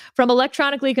normal, from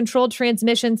electronically controlled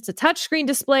transmissions to touchscreen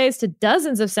displays to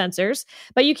dozens of sensors.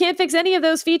 But you can't fix any of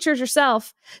those features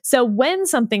yourself. So when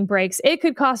something breaks, it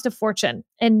could cost a fortune.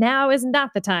 And now is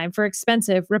not the time for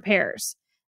expensive repairs.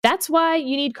 That's why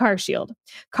you need CarShield.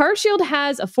 CarShield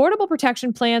has affordable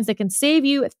protection plans that can save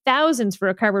you thousands for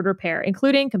a covered repair,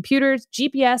 including computers,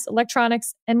 GPS,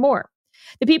 electronics, and more.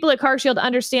 The people at CarShield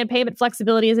understand payment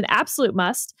flexibility is an absolute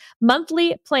must.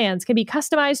 Monthly plans can be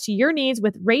customized to your needs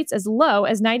with rates as low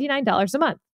as $99 a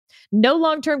month. No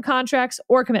long-term contracts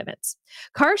or commitments.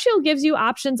 CarShield gives you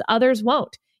options others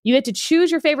won't. You get to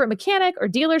choose your favorite mechanic or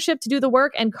dealership to do the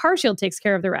work, and CarShield takes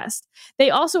care of the rest.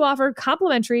 They also offer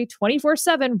complimentary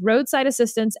 24/7 roadside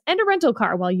assistance and a rental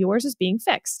car while yours is being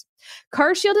fixed.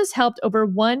 CarShield has helped over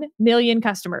 1 million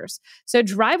customers. So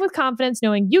drive with confidence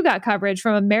knowing you got coverage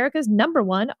from America's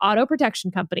 #1 auto protection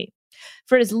company.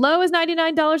 For as low as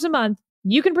 $99 a month,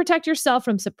 you can protect yourself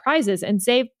from surprises and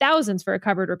save thousands for a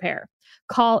covered repair.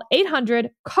 Call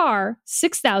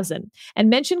 800-CAR-6000 and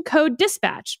mention code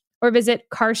DISPATCH, or visit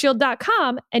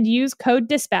carshield.com and use code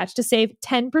DISPATCH to save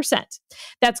 10%.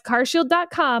 That's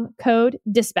carshield.com, code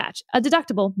DISPATCH. A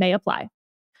deductible may apply.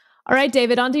 All right,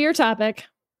 David, on to your topic.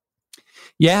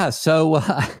 Yeah, so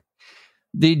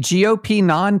the GOP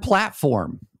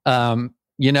non-platform,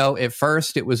 at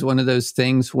first it was one of those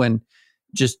things when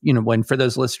for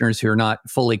those listeners who are not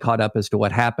fully caught up as to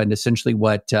what happened, essentially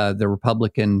what the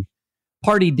Republican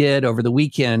Party did over the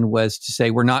weekend was to say,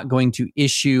 we're not going to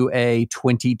issue a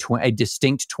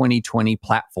distinct 2020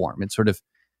 platform. It sort of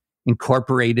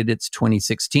incorporated its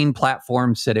 2016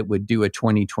 platform, said it would do a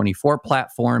 2024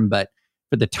 platform, but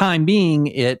for the time being,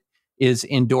 it is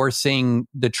endorsing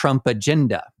the Trump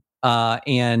agenda.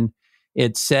 And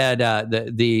it said,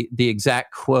 the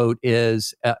exact quote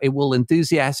is, it will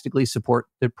enthusiastically support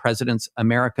the president's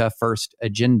America First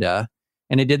agenda.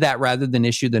 And it did that rather than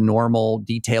issue the normal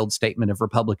detailed statement of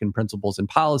Republican principles and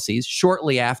policies.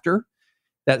 Shortly after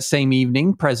that same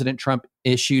evening, President Trump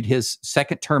issued his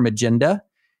second-term agenda,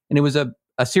 and it was a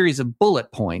series of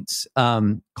bullet points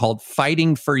called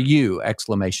 "Fighting for You!" !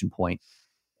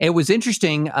 It was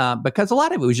interesting because a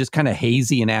lot of it was just kind of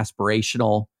hazy and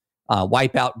aspirational.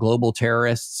 Wipe out global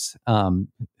terrorists.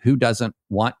 Who doesn't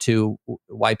want to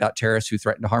wipe out terrorists who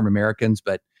threaten to harm Americans?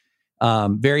 But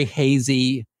very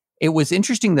hazy. It was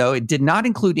interesting, though. It did not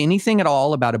include anything at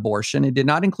all about abortion. It did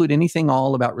not include anything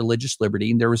all about religious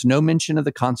liberty. There was no mention of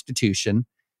the Constitution.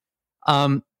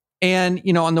 And,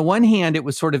 on the one hand, it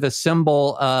was sort of a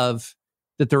symbol of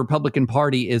that the Republican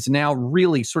Party is now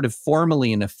really sort of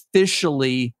formally and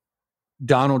officially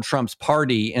Donald Trump's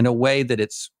party in a way that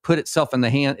it's put itself in the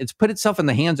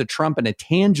hands of Trump in a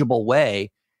tangible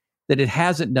way that it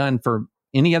hasn't done for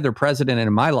any other president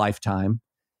in my lifetime.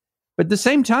 But at the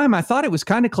same time, I thought it was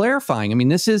kind of clarifying. I mean,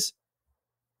 this is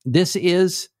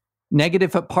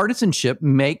negative partisanship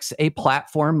makes a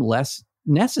platform less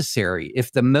necessary.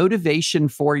 If the motivation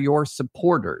for your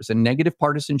supporters, and negative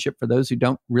partisanship, for those who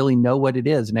don't really know what it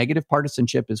is, negative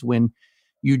partisanship is when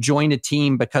you join a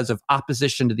team because of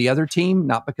opposition to the other team,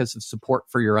 not because of support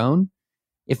for your own.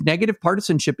 If negative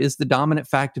partisanship is the dominant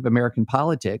fact of American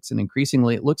politics, and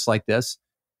increasingly it looks like this,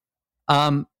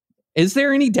 is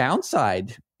there any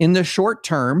downside in the short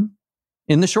term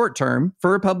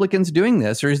for Republicans doing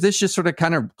this? Or is this just sort of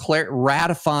kind of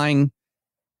ratifying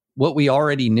what we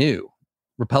already knew?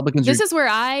 This is where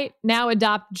I now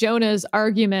adopt Jonah's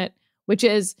argument, which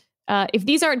is if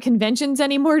these aren't conventions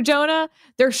anymore, Jonah,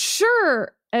 they're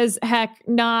sure as heck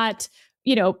not,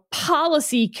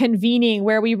 policy convening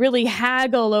where we really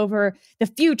haggle over the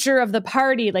future of the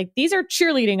party. Like, these are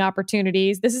cheerleading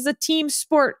opportunities. This is a team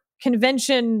sport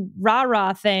convention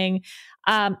rah-rah thing.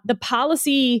 The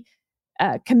policy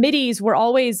committees were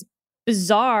always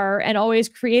bizarre and always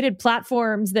created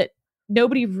platforms that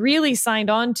nobody really signed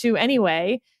on to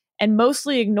anyway and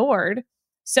mostly ignored.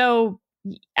 So,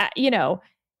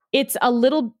 it's a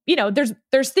little,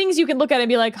 there's things you can look at and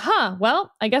be like,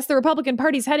 well, I guess the Republican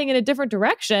Party's heading in a different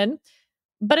direction.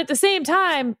 But at the same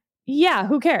time, yeah,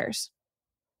 who cares?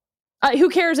 Who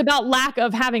cares about lack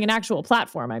of having an actual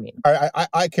platform? I mean,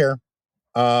 I care.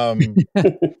 And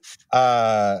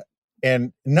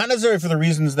not necessarily for the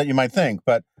reasons that you might think,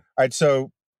 but all right.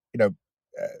 So, uh,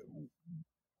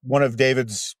 one of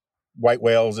David's white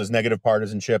whales is negative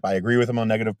partisanship. I agree with him on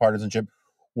negative partisanship.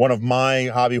 One of my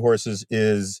hobby horses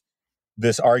is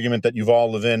this argument that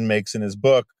Yuval Levin makes in his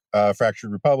book,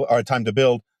 Fractured Republic, or Time to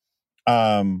Build,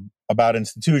 about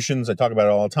institutions. I talk about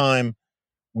it all the time.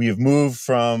 We have moved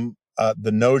from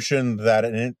the notion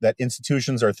that that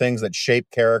institutions are things that shape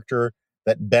character,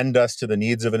 that bend us to the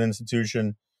needs of an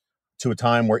institution, to a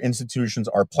time where institutions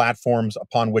are platforms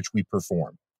upon which we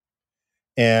perform.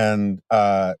 And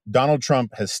Donald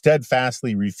Trump has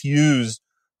steadfastly refused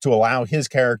to allow his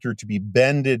character to be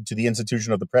bended to the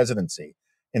institution of the presidency.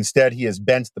 Instead, he has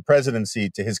bent the presidency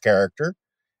to his character.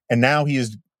 And now he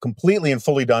has completely and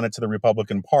fully done it to the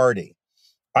Republican Party.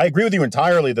 I agree with you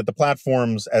entirely that the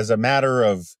platforms, as a matter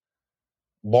of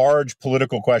large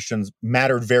political questions,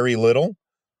 mattered very little.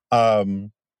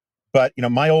 But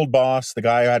my old boss, the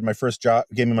guy who had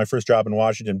gave me my first job in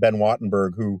Washington, Ben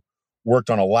Wattenberg, who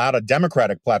worked on a lot of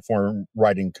Democratic platform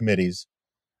writing committees,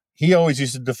 he always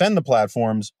used to defend the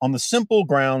platforms on the simple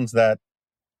grounds that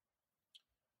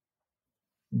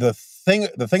the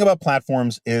thing about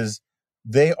platforms is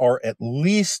they at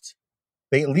least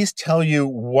tell you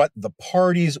what the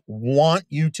parties want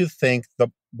you to think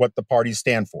what the parties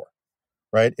stand for,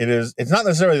 right? It's not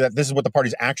necessarily that this is what the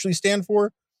parties actually stand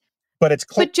for, but it's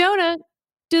But Jonah,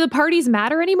 do the parties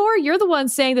matter anymore? You're the one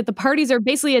saying that the parties are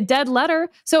basically a dead letter.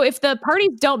 So if the parties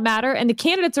don't matter and the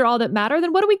candidates are all that matter,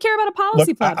 then what do we care about a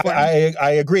policy platform?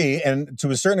 I agree, and to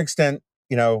a certain extent,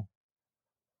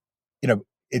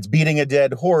 it's beating a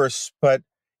dead horse. But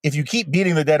if you keep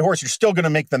beating the dead horse, you're still going to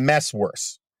make the mess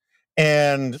worse.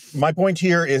 And my point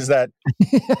here is that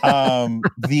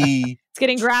it's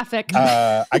getting graphic.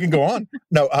 I can go on.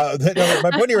 No,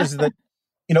 my point here is that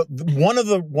one of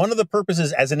the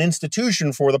purposes as an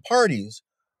institution for the parties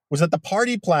was that the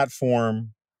party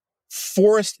platform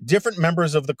forced different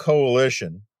members of the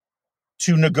coalition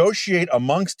to negotiate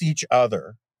amongst each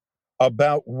other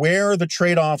about where the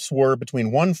trade-offs were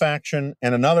between one faction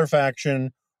and another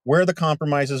faction, where the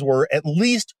compromises were, at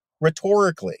least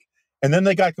rhetorically. And then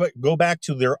they go back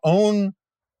to their own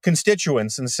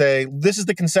constituents and say, this is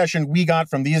the concession we got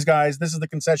from these guys. This is the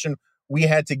concession we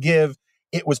had to give.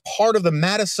 It was part of the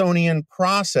Madisonian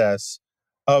process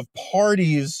of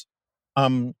parties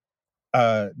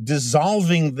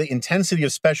dissolving the intensity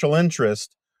of special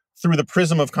interest through the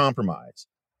prism of compromise.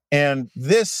 And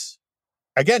this,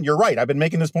 again, you're right. I've been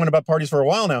making this point about parties for a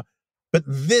while now, but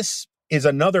this is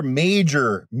another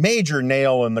major, major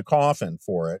nail in the coffin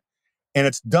for it. And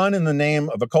it's done in the name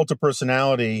of a cult of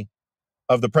personality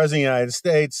of the President of the United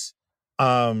States,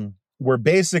 where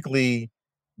basically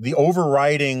the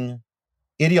overriding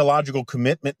ideological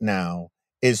commitment now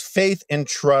is faith and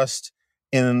trust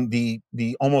in the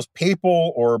almost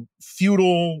papal or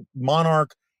feudal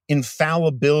monarch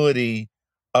infallibility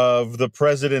of the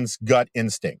president's gut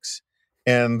instincts,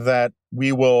 and that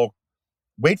we will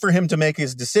wait for him to make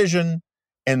his decision,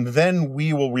 and then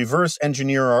we will reverse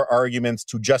engineer our arguments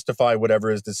to justify whatever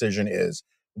his decision is.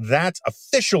 That's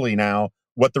officially now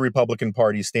what the Republican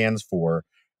Party stands for.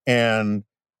 And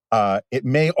it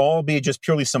may all be just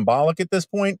purely symbolic at this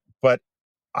point, but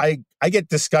I get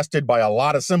disgusted by a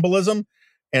lot of symbolism,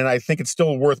 and I think it's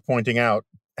still worth pointing out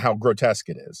how grotesque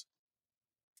it is.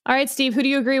 All right, Steve, who do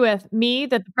you agree with? Me,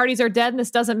 that the parties are dead and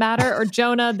this doesn't matter, or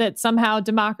Jonah, that somehow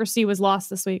democracy was lost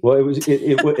this week? Well,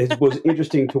 it was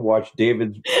interesting to watch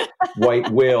David's white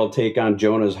whale take on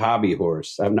Jonah's hobby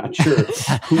horse. I'm not sure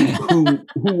who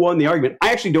won the argument.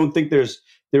 I actually don't think there's.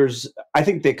 I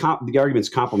think the arguments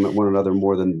complement one another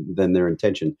more than their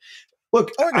intention.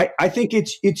 Look, I think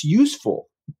it's useful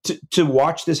to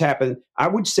watch this happen. I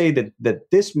would say that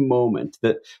this moment,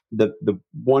 that the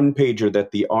one pager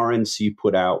that the RNC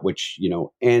put out, which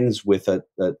ends with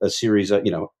a series of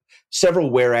several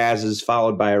whereases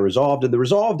followed by a resolved, and the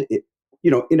resolved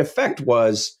in effect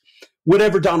was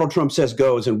whatever Donald Trump says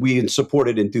goes, and we support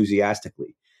it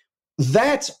enthusiastically.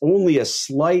 That's only a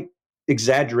slight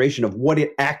exaggeration of what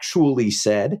it actually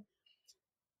said.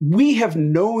 We have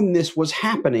known this was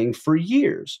happening for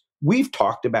years. We've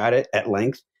talked about it at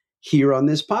length here on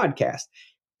this podcast.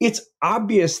 It's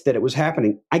obvious that it was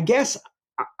happening. I guess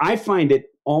I find it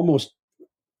almost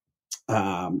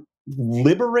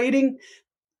liberating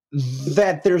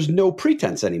that there's no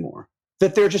pretense anymore,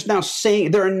 that they're just now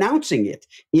they're announcing it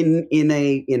in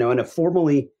a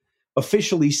formally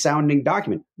officially sounding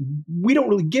document. We don't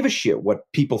really give a shit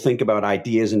what people think about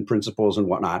ideas and principles and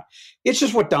whatnot. It's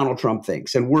just what Donald Trump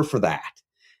thinks, and we're for that.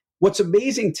 What's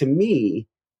amazing to me,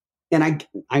 and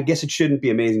I guess it shouldn't be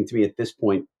amazing to me at this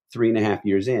point, 3.5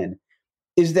 years in,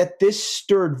 is that this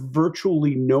stirred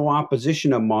virtually no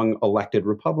opposition among elected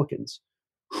Republicans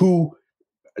who,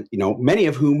 many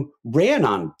of whom ran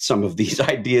on some of these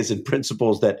ideas and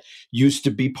principles that used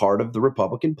to be part of the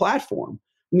Republican platform.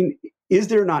 I mean, is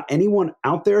there not anyone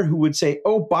out there who would say,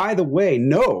 oh, by the way,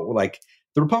 no, like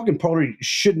the Republican Party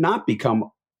should not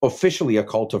become officially a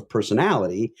cult of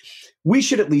personality. We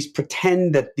should at least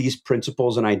pretend that these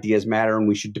principles and ideas matter, and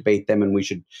we should debate them, and we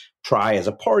should try as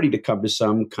a party to come to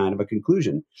some kind of a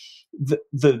conclusion.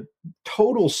 The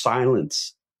total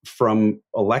silence from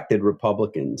elected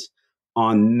Republicans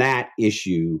on that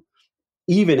issue,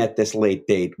 even at this late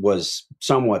date, was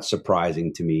somewhat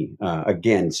surprising to me.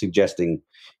 Again, suggesting,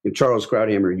 Charles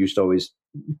Krauthammer used to always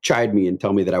chide me and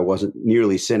tell me that I wasn't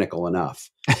nearly cynical enough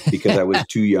because I was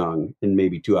too young and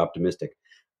maybe too optimistic.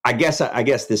 I guess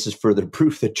this is further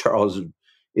proof that Charles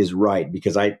is right,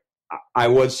 because I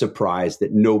was surprised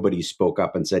that nobody spoke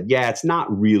up and said, yeah, it's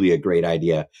not really a great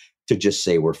idea to just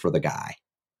say we're for the guy.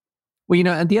 Well,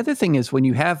 and the other thing is when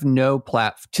you have no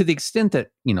platform, to the extent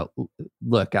that,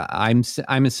 look, I'm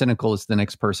as cynical as the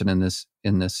next person in this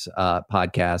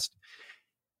podcast.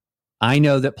 I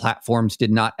know that platforms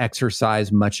did not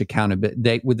exercise much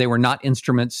accountability. They were not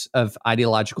instruments of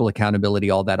ideological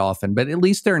accountability all that often, but at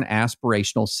least they're an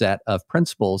aspirational set of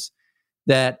principles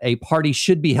that a party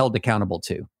should be held accountable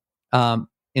to. And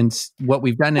what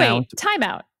we've done now. Time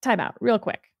out, real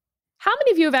quick. How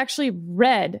many of you have actually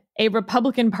read a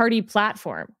Republican Party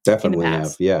platform? Definitely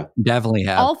have, yeah. Definitely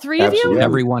have. All three of you?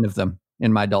 Every one of them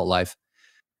in my adult life.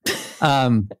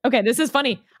 Okay, this is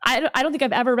funny. I don't think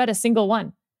I've ever read a single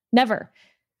one. Never.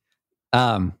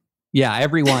 Yeah,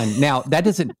 everyone. Now that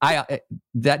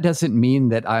doesn't mean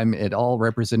that I'm at all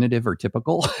representative or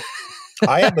typical.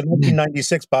 I have the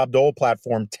 1996 Bob Dole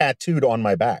platform tattooed on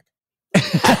my back.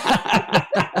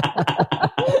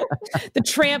 The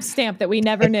tramp stamp that we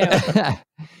never knew.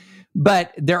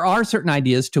 But there are certain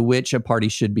ideas to which a party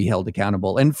should be held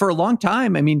accountable. And for a long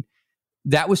time, I mean,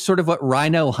 that was sort of what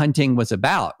rhino hunting was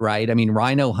about, right? I mean,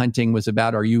 rhino hunting was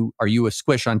about, are you a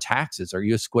squish on taxes? Are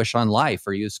you a squish on life?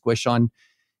 Are you a squish on,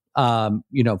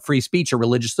 free speech or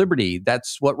religious liberty?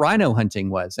 That's what rhino hunting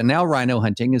was. And now rhino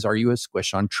hunting is, are you a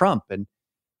squish on Trump?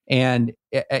 And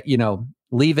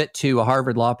leave it to a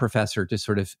Harvard law professor to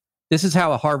sort of, this is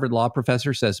how a Harvard law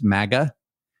professor says MAGA.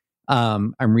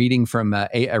 I'm reading from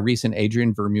a recent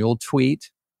Adrian Vermeule tweet.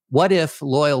 What if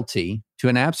loyalty to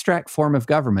an abstract form of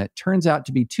government turns out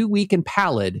to be too weak and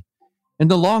pallid in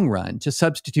the long run to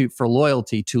substitute for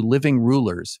loyalty to living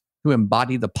rulers who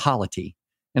embody the polity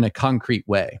in a concrete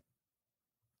way?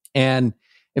 And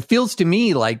it feels to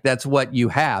me like that's what you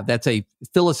have. That's a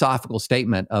philosophical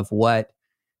statement of what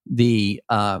the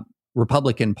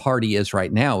Republican Party is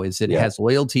right now, is it has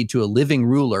loyalty to a living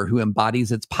ruler who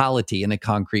embodies its polity in a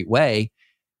concrete way.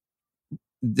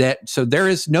 So there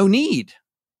is no need.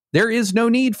 There is no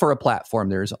need for a platform.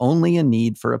 There is only a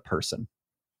need for a person.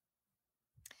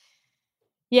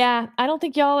 Yeah, I don't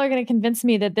think y'all are going to convince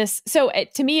me that this. So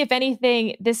to me, if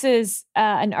anything, this is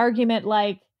an argument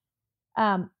like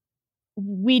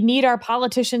we need our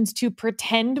politicians to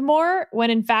pretend more, when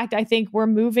in fact, I think we're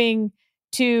moving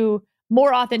to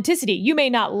more authenticity. You may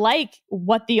not like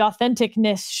what the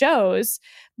authenticness shows,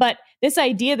 but this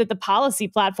idea that the policy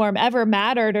platform ever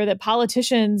mattered, or that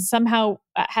politicians somehow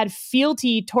had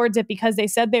fealty towards it because they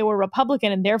said they were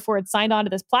Republican and therefore it signed on to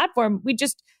this platform,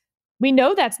 we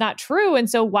know that's not true. And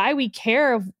so why we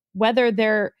care of whether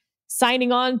they're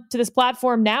signing on to this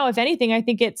platform now, if anything, I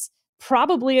think it's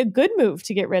probably a good move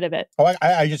to get rid of it. Oh,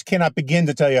 I just cannot begin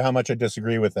to tell you how much I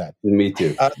disagree with that. Me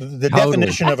too. The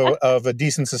definition of a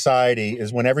decent society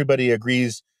is when everybody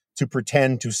agrees to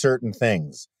pretend to certain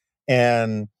things.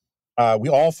 And we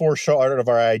all fall short of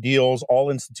our ideals. All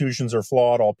institutions are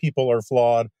flawed. All people are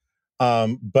flawed.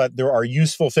 But there are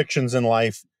useful fictions in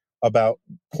life about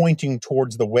pointing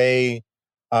towards the way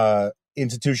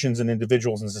institutions and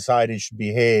individuals and societies should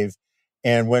behave.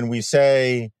 And when we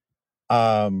say,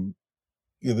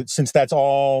 since that's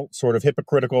all sort of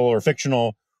hypocritical or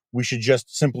fictional, we should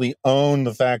just simply own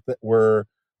the fact that we're,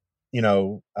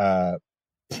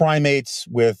 primates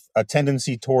with a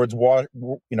tendency towards,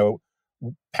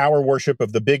 power worship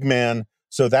of the big man.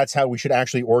 So that's how we should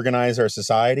actually organize our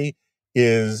society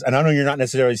is, and I know you're not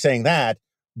necessarily saying that,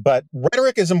 but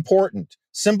rhetoric is important.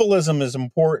 Symbolism is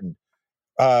important.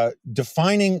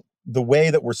 Defining the way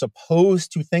that we're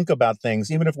supposed to think about things,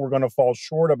 even if we're going to fall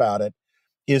short about it,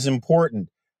 is important.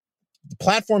 The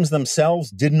platforms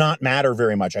themselves did not matter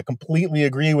very much. I completely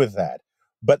agree with that.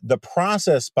 But the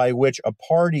process by which a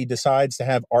party decides to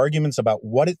have arguments about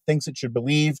what it thinks it should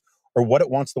believe or what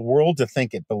it wants the world to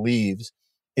think it believes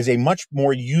is a much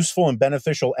more useful and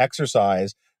beneficial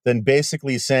exercise than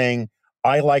basically saying,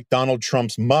 I like Donald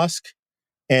Trump's Musk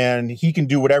and he can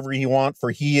do whatever he wants, for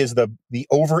he is the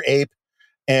over ape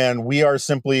and we are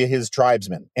simply his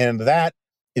tribesmen. And that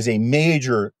is a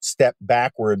major step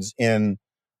backwards in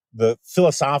the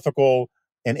philosophical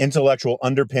and intellectual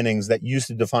underpinnings that used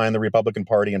to define the Republican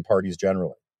Party and parties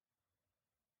generally.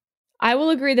 I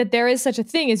will agree that there is such a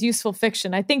thing as useful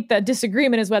fiction. I think the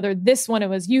disagreement is whether this one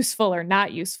was useful or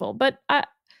not useful. But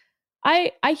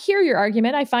I hear your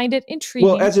argument. I find it intriguing.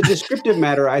 Well, as a descriptive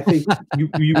matter, I think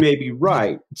you may be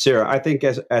right, Sarah. I think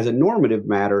as a normative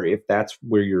matter, if that's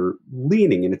where you're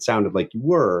leaning, and it sounded like you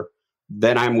were,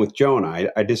 then I'm with Jonah.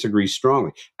 I disagree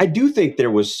strongly. I do think there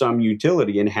was some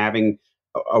utility in having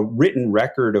a written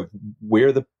record of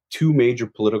where the two major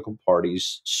political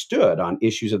parties stood on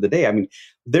issues of the day. I mean,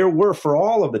 there were, for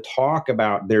all of the talk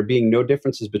about there being no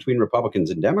differences between Republicans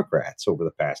and Democrats over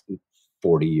the past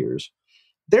 40 years,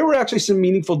 there were actually some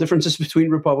meaningful differences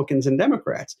between Republicans and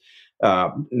Democrats.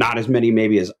 Not as many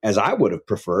maybe as I would have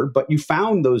preferred, but you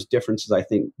found those differences. I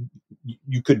think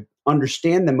you could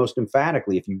understand them most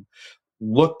emphatically if you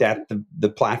looked at the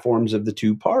platforms of the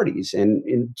two parties. And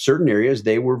in certain areas,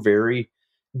 they were very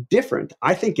different.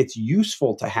 I think it's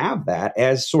useful to have that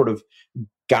as sort of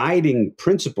guiding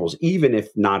principles, even if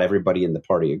not everybody in the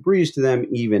party agrees to them,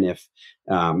 even if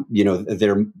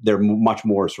they're much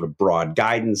more sort of broad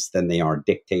guidance than they are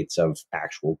dictates of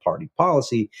actual party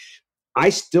policy.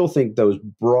 I still think those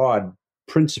broad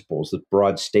principles, the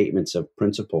broad statements of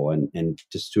principle, and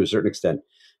just to a certain extent,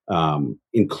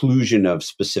 inclusion of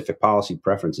specific policy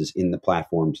preferences in the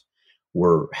platforms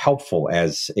were helpful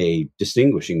as a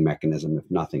distinguishing mechanism, if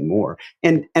nothing more.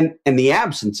 And the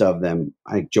absence of them,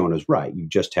 I think Jonah's right. You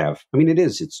just have, I mean, it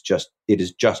is just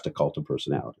a cult of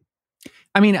personality.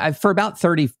 I mean, for about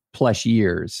 30 plus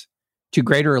years, to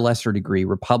greater or lesser degree,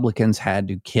 Republicans had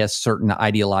to kiss certain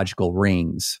ideological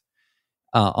rings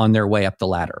on their way up the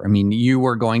ladder. I mean, you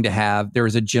were going to have, there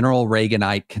was a general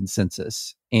Reaganite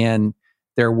consensus, and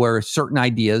there were certain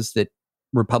ideas that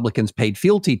Republicans paid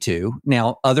fealty to.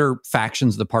 Now, other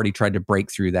factions of the party tried to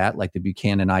break through that, like the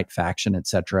Buchananite faction, et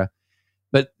cetera.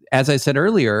 But as I said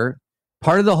earlier,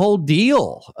 part of the whole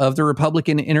deal of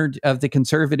the of the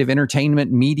conservative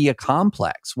entertainment media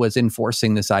complex was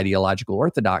enforcing this ideological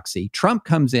orthodoxy. Trump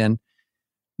comes in,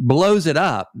 blows it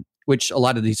up, which a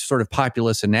lot of these sort of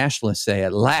populists and nationalists say,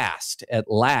 at last,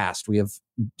 we have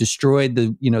destroyed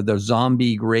the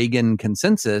zombie Reagan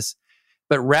consensus.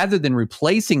 But rather than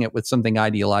replacing it with something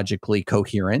ideologically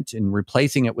coherent and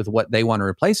replacing it with what they want to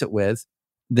replace it with,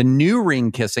 the new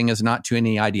ring kissing is not to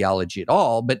any ideology at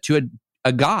all, but to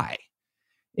a guy.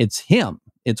 It's him.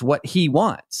 It's what he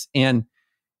wants. And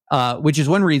which is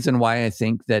one reason why I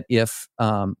think that if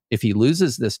he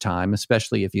loses this time,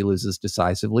 especially if he loses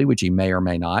decisively, which he may or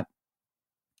may not,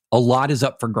 a lot is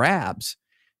up for grabs,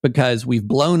 because we've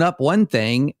blown up one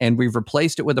thing and we've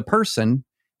replaced it with a person.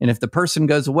 And if the person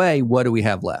goes away, what do we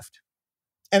have left?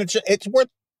 And it's worth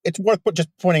just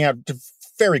pointing out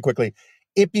very quickly.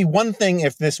 It'd be one thing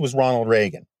if this was Ronald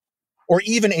Reagan or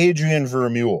even Adrian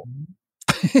Vermeule.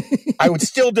 I would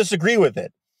still disagree with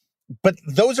it. But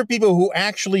those are people who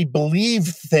actually believe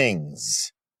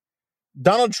things.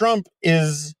 Donald Trump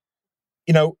is,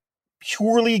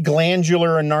 purely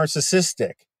glandular and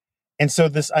narcissistic. And so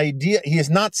this idea, he is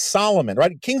not Solomon,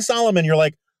 right? King Solomon, you're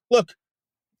like, look,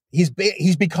 he's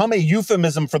become a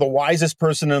euphemism for the wisest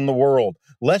person in the world.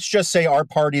 Let's just say our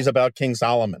party's about King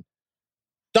Solomon.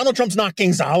 Donald Trump's not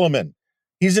King Solomon.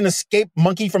 He's an escaped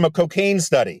monkey from a cocaine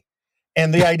study.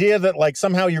 And the idea that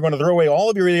somehow you're going to throw away all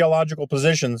of your ideological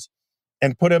positions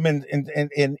and put them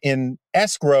in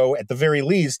escrow at the very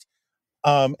least,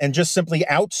 and just simply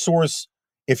outsource,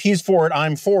 if he's for it,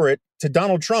 I'm for it, to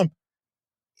Donald Trump,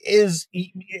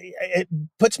 it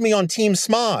puts me on Team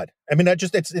Smod. I mean,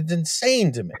 it's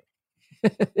insane to me.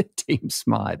 Team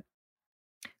Smod.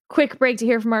 Quick break to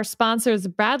hear from our sponsors, the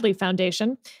Bradley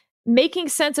Foundation. Making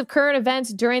sense of current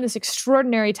events during this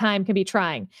extraordinary time can be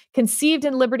trying. Conceived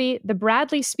in Liberty, the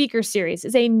Bradley Speaker Series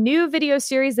is a new video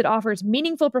series that offers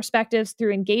meaningful perspectives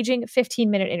through engaging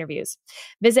 15-minute interviews.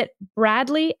 Visit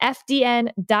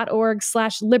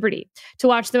bradleyfdn.org/liberty to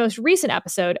watch the most recent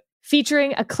episode,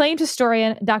 featuring acclaimed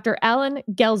historian Dr. Ellen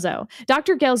Gelzo.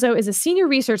 Dr. Gelzo is a senior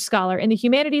research scholar in the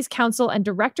Humanities Council and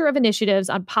director of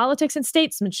initiatives on politics and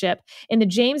statesmanship in the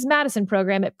James Madison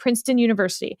program at Princeton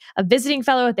University, a visiting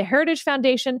fellow at the Heritage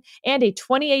Foundation, and a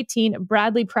 2018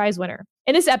 Bradley Prize winner.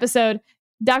 In this episode,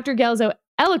 Dr. Gelzo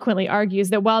eloquently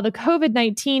argues that while the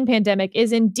COVID-19 pandemic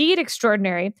is indeed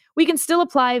extraordinary, we can still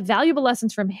apply valuable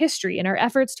lessons from history in our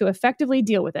efforts to effectively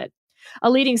deal with it. A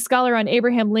leading scholar on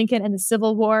Abraham Lincoln and the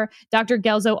Civil War, Dr.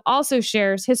 Gelzo also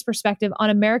shares his perspective on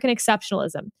American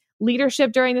exceptionalism,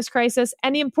 leadership during this crisis,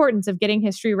 and the importance of getting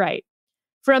history right.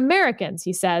 For Americans,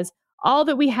 he says, all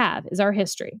that we have is our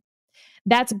history.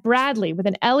 That's Bradley with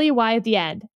an LEY at the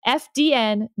end,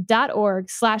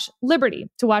 fdn.org/liberty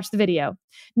to watch the video.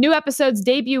 New episodes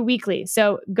debut weekly,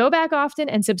 so go back often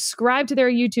and subscribe to their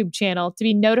YouTube channel to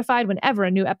be notified whenever a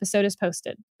new episode is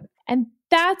posted. And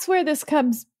that's where this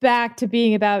comes back to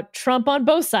being about Trump on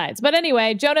both sides. But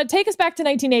anyway, Jonah, take us back to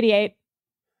 1988.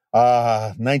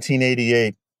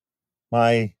 1988,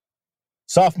 my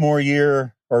sophomore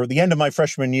year, or the end of my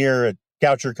freshman year at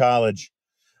Goucher College.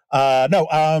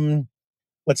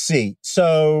 Let's see.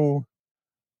 So,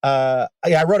 I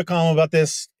wrote a column about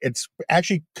this. It's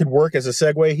actually could work as a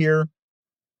segue here,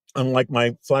 unlike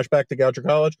my flashback to Goucher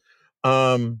College.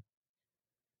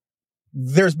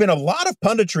 There's been a lot of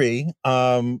punditry,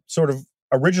 sort of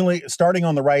originally starting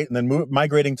on the right and then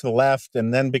migrating to the left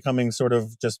and then becoming sort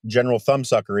of just general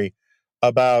thumbsuckery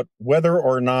about whether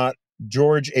or not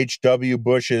George H.W.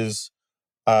 Bush's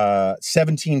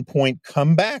 17-point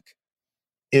comeback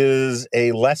is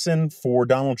a lesson for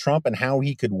Donald Trump and how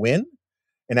he could win.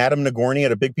 And Adam Nagorny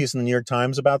had a big piece in the New York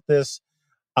Times about this.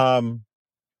 I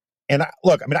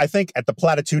think at the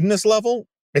platitudinous level,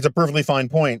 it's a perfectly fine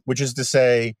point, which is to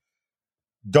say,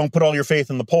 don't put all your faith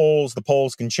in the polls. The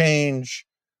polls can change.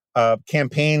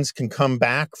 Campaigns can come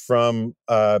back from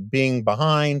being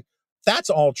behind. That's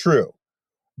all true.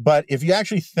 But if you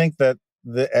actually think that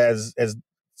as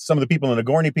some of the people in the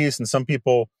Nagorny piece and some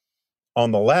people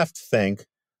on the left think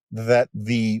that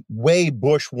the way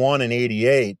Bush won in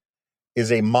 88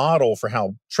 is a model for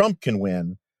how Trump can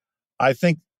win, I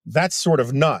think that's sort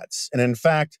of nuts. And in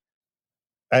fact,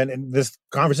 and this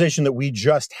conversation that we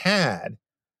just had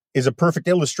is a perfect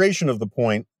illustration of the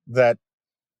point that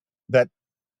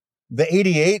the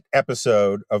 88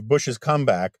 episode of Bush's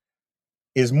comeback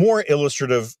is more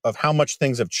illustrative of how much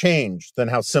things have changed than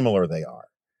how similar they are.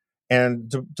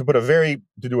 And to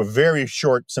do a very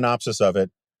short synopsis of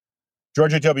it,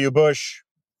 George H.W. Bush,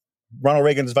 Ronald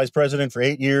Reagan's vice president for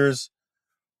 8 years.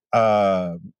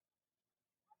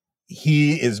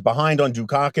 He is behind on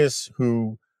Dukakis,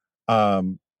 who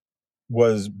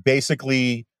was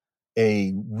basically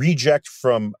a reject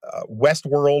from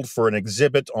Westworld for an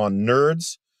exhibit on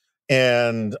nerds.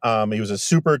 And he was a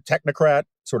super technocrat,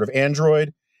 sort of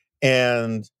android.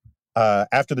 And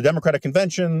after the Democratic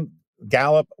Convention,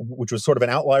 Gallup, which was sort of an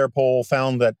outlier poll,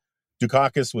 found that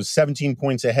Dukakis was 17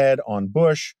 points ahead on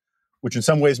Bush, which in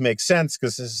some ways makes sense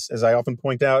because, as I often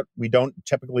point out, we don't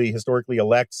typically historically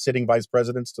elect sitting vice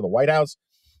presidents to the White House.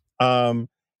 And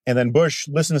then Bush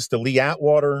listens to Lee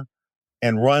Atwater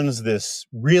and runs this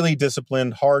really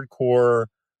disciplined, hardcore,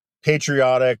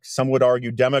 patriotic, some would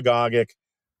argue demagogic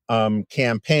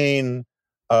campaign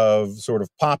of sort of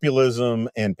populism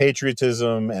and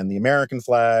patriotism and the American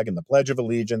flag and the Pledge of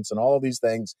Allegiance and all of these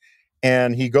things.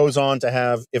 And he goes on to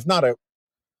have, if not a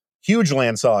huge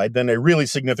landslide, then a really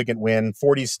significant win,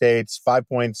 40 states, 5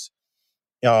 points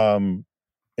in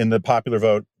the popular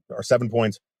vote, or 7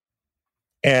 points.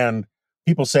 And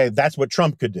people say that's what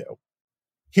Trump could do.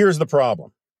 Here's the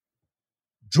problem.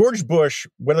 George Bush,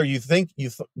 whether you think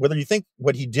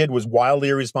what he did was wildly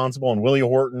irresponsible and Willie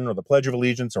Horton or the Pledge of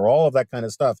Allegiance or all of that kind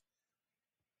of stuff,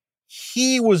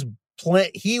 he was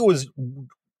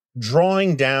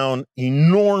drawing down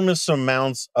enormous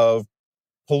amounts of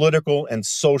political and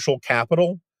social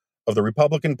capital of the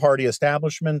Republican Party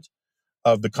establishment,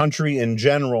 of the country in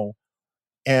general.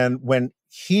 And when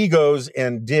he goes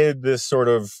and did this sort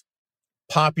of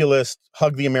populist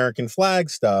hug the American flag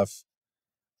stuff,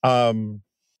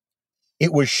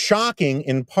 it was shocking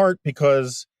in part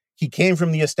because he came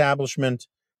from the establishment.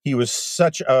 He was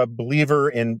such a believer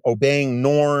in obeying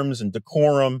norms and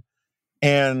decorum.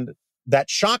 And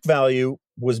that shock value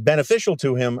was beneficial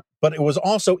to him, but it was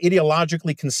also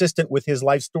ideologically consistent with his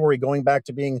life story, going back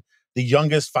to being the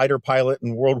youngest fighter pilot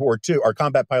in World War II, or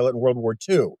combat pilot in World War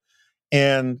II.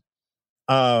 And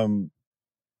the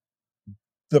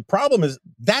problem is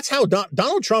that's how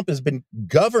Donald Trump has been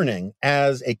governing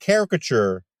as a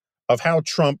caricature of how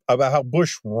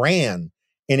Bush ran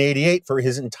in 88 for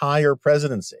his entire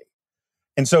presidency.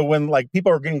 And so when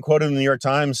people are getting quoted in the New York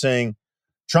Times saying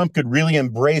Trump could really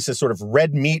embrace a sort of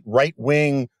red meat, right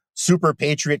wing, super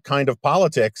patriot kind of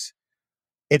politics,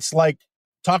 it's like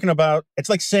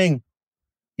saying,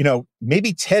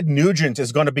 maybe Ted Nugent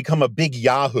is going to become a big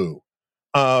Yahoo.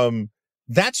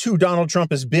 That's who Donald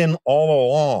Trump has been all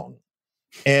along.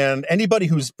 And anybody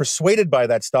who's persuaded by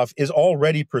that stuff is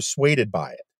already persuaded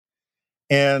by it.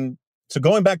 And so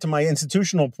going back to my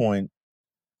institutional point,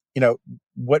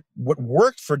 what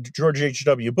worked for George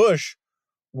H.W. Bush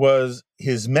was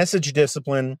his message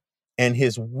discipline and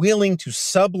his willing to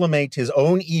sublimate his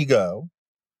own ego,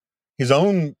 his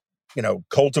own,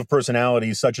 cult of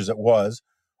personality, such as it was,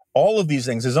 all of these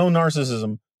things, his own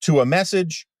narcissism, to a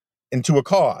message and to a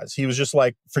cause. He was just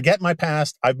like, forget my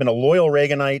past. I've been a loyal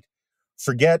Reaganite.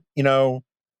 Forget,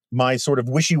 my sort of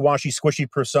wishy-washy, squishy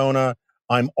persona.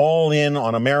 I'm all in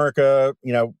on America,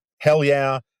 hell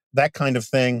yeah, that kind of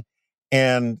thing.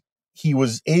 And he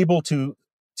was able to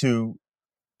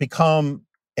become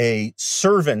a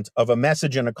servant of a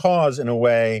message and a cause in a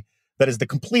way that is the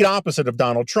complete opposite of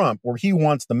Donald Trump, where he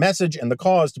wants the message and the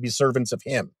cause to be servants of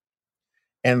him.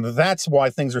 And that's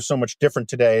why things are so much different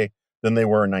today than they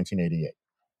were in 1988.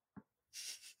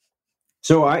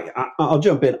 So I'll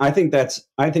jump in. I think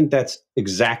that's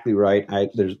exactly right.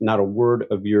 There's not a word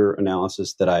of your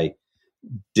analysis that I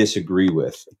disagree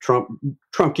with. Trump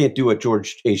can't do what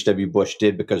George H.W. Bush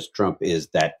did because Trump is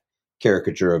that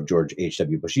caricature of George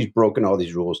H.W. Bush. He's broken all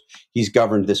these rules. He's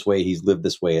governed this way. He's lived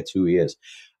this way. It's who he is.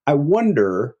 I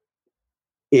wonder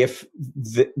if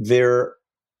there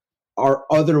are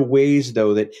other ways,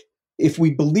 though, that if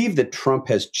we believe that Trump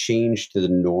has changed the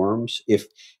norms, if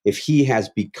he has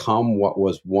become what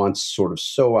was once sort of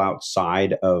so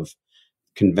outside of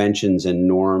conventions and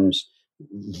norms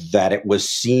that it was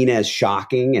seen as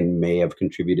shocking and may have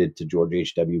contributed to George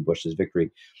H.W. Bush's victory,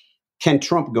 can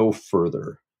Trump go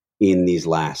further in these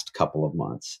last couple of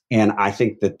months? And I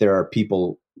think that there are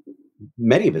people,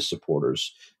 many of his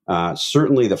supporters,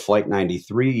 certainly the Flight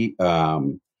 93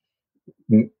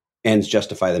 ends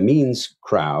justify the means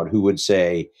crowd, who would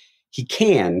say he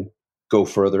can go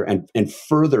further and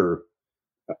further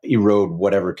erode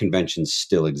whatever conventions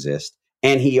still exist,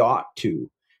 and he ought to.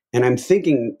 And I'm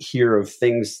thinking here of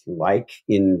things like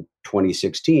in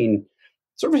 2016,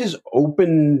 sort of his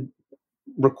open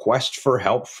request for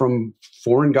help from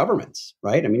foreign governments,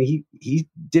 right? I mean, he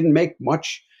didn't make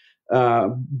much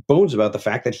bones about the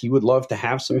fact that he would love to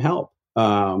have some help.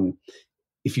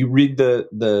 If you read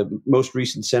the most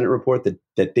recent Senate report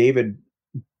that David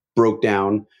broke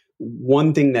down,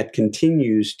 one thing that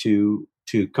continues to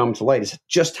come to light is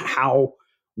just how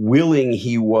willing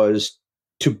he was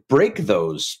to break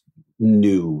those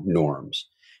new norms.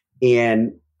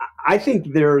 And I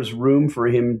think there's room for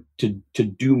him to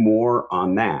do more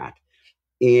on that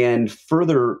and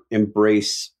further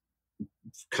embrace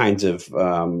kinds of,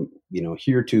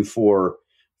 heretofore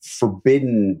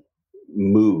forbidden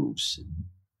moves,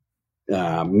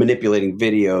 manipulating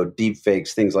video, deep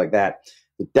fakes, things like that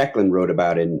Declan wrote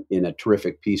about in a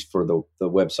terrific piece for the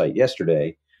website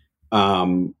yesterday.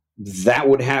 That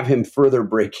would have him further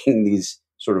breaking these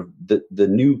sort of the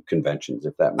new conventions,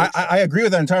 if that makes sense. I agree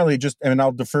with that entirely.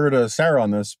 I'll defer to Sarah on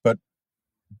this, but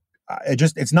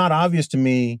it's not obvious to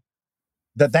me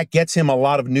that gets him a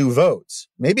lot of new votes.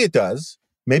 Maybe it does.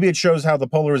 Maybe it shows how the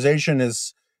polarization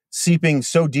is seeping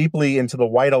so deeply into the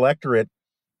white electorate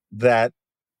that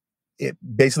it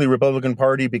basically Republican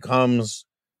Party becomes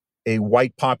a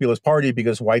white populist party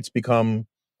because whites become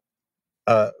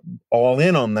all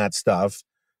in on that stuff.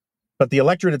 But the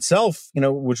electorate itself,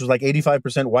 which was like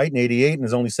 85% white in 88 and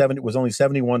was only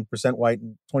 71% white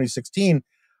in 2016.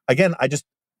 Again,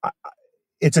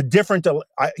 it's a different,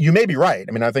 you may be right.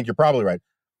 I mean, I think you're probably right.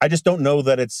 I just don't know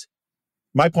that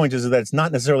my point is that it's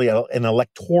not necessarily an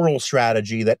electoral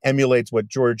strategy that emulates what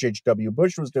George H.W.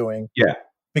 Bush was doing. Yeah.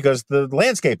 Because the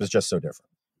landscape is just so different.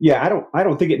 Yeah, I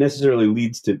don't think it necessarily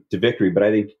leads to victory, but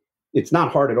I think it's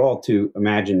not hard at all to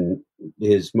imagine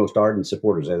his most ardent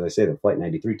supporters, as I say, the Flight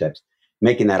 93 types,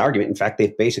 making that argument. In fact,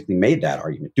 they've basically made that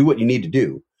argument. Do what you need to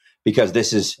do, because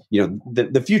this is,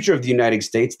 the future of the United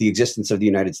States, the existence of the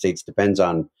United States depends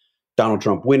on Donald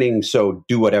Trump winning. So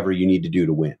do whatever you need to do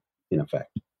to win, in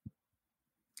effect.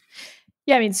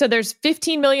 Yeah, I mean, so there's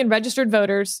 15 million registered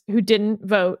voters who didn't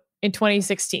vote in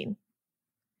 2016.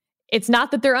 It's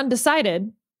not that they're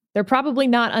undecided. They're probably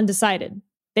not undecided.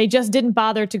 They just didn't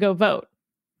bother to go vote.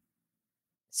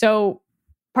 So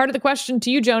part of the question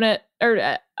to you, Jonah,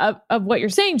 or of what you're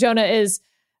saying, Jonah, is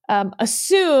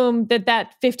assume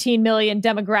that 15 million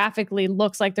demographically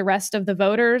looks like the rest of the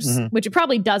voters, which it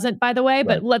probably doesn't, by the way,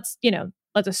 Right. but let's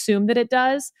assume that it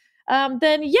does.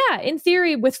 Then yeah, in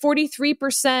theory, with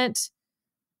 43%,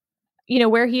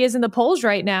 where he is in the polls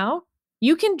right now,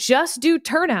 you can just do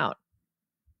turnout.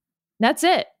 That's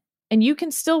it. And you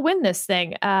can still win this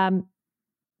thing.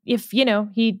 If,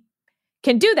 he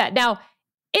can do that. Now,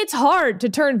 It's hard to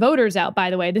turn voters out, by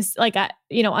the way. This, like,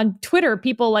 on Twitter,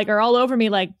 people like are all over me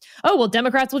like, oh, well,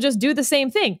 Democrats will just do the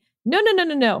same thing.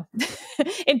 No.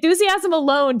 Enthusiasm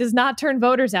alone does not turn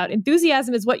voters out.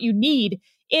 Enthusiasm is what you need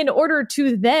in order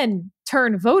to then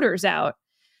turn voters out.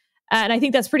 And I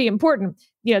think that's pretty important.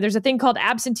 There's a thing called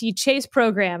absentee chase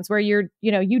programs where you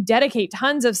dedicate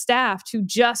tons of staff to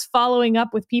just following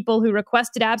up with people who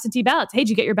requested absentee ballots. Hey, did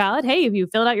you get your ballot? Hey, have you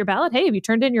filled out your ballot? Hey, have you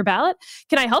turned in your ballot?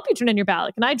 Can I help you turn in your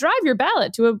ballot? Can I drive your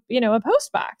ballot to a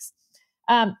post box?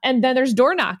 And then there's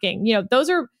door knocking. Those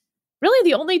are really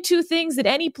the only two things that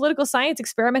any political science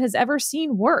experiment has ever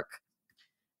seen work.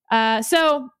 But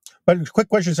quick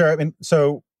question, Sarah. I mean,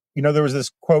 there was this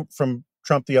quote from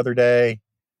Trump the other day.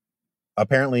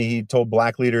 Apparently, he told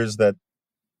black leaders that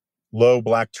low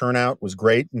black turnout was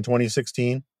great in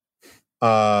 2016.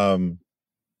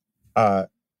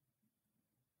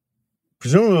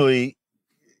 Presumably,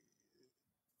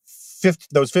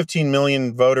 those 15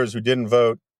 million voters who didn't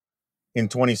vote in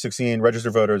 2016,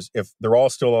 registered voters, if they're all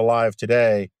still alive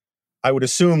today, I would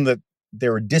assume that they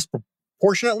were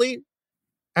disproportionately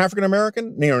African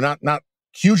American. Not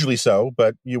hugely so,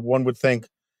 but one would think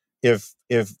if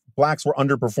blacks were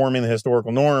underperforming the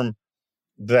historical norm,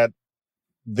 that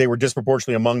they were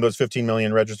disproportionately among those 15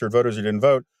 million registered voters who didn't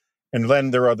vote. And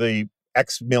then there are the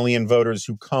X million voters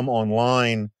who come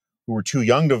online who were too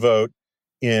young to vote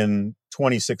in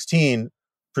 2016.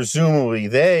 Presumably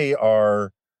they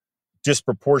are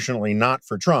disproportionately not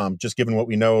for Trump, just given what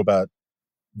we know about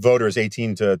voters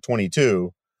 18 to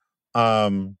 22.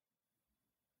 I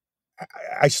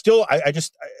still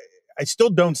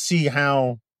don't see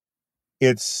how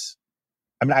it's,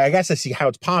 I guess I see how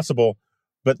it's possible,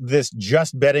 but this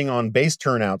just betting on base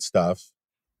turnout stuff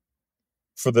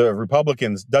for the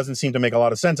Republicans doesn't seem to make a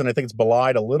lot of sense. And I think it's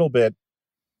belied a little bit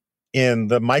in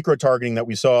the micro-targeting that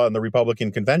we saw in the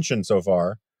Republican convention so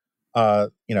far,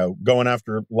 going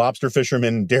after lobster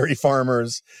fishermen, dairy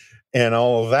farmers, and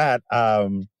all of that.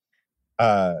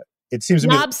 It seems to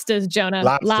me... Lobsters, Jonah.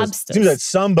 Lobsters. It seems that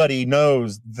somebody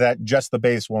knows that just the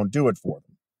base won't do it for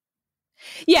them.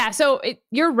 Yeah, so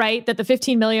you're right that the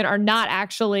 15 million are not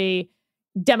actually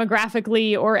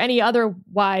demographically or any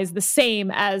otherwise the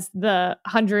same as the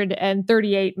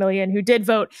 138 million who did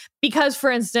vote. Because,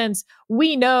 for instance,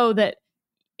 we know that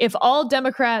if all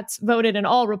Democrats voted and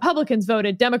all Republicans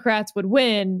voted, Democrats would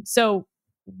win. So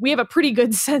we have a pretty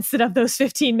good sense that of those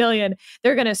 15 million,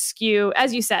 they're going to skew,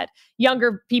 as you said,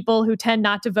 younger people who tend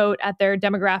not to vote at their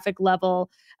demographic level,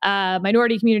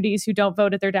 minority communities who don't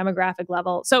vote at their demographic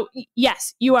level. So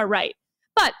yes, you are right.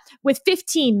 But with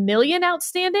 15 million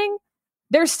outstanding,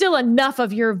 there's still enough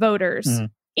of your voters,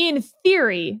 in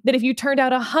theory, that if you turned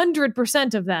out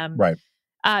 100% of them, right,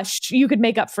 you could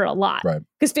make up for a lot. Right.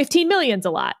 Because 15 million's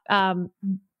a lot.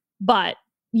 But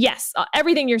yes,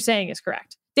 everything you're saying is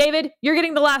correct. David, you're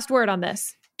getting the last word on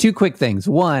this. Two quick things.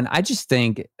 One, I just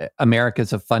think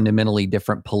America's has a fundamentally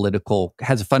different political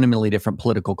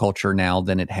culture now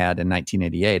than it had in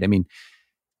 1988. I mean,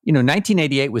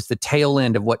 1988 was the tail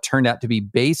end of what turned out to be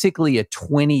basically a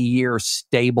 20-year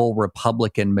stable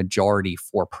Republican majority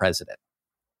for president.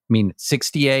 I mean,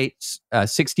 68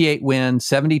 wins,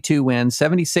 72 wins,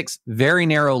 76 very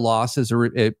narrow losses,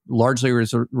 largely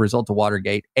as a result of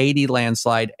Watergate, 80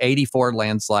 landslide, 84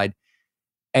 landslide,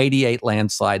 88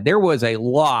 landslide. There was a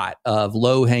lot of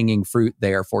low-hanging fruit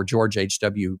there for George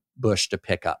H.W. Bush to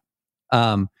pick up.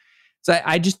 So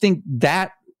I just think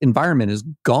that environment is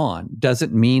gone.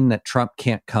 Doesn't mean that Trump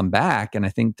can't come back. And I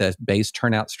think the base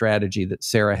turnout strategy that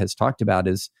Sarah has talked about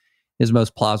is his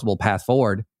most plausible path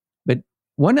forward. But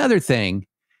one other thing,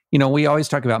 we always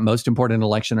talk about most important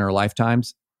election in our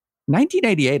lifetimes.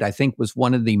 1988, I think, was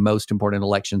one of the most important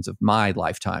elections of my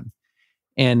lifetime.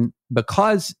 And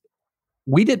because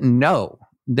we didn't know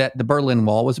that the Berlin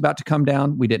Wall was about to come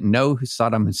down, we didn't know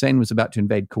Saddam Hussein was about to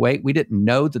invade Kuwait, we didn't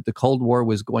know that the Cold War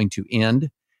was going to end.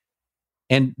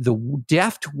 And the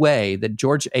deft way that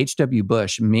George H.W.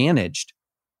 Bush managed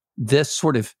this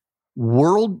sort of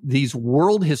these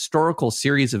world historical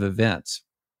series of events,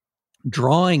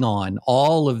 drawing on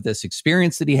all of this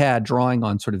experience that he had, drawing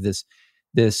on sort of this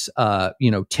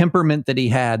temperament that he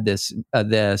had, this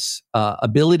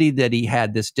ability that he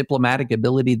had, this diplomatic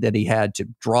ability that he had to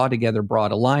draw together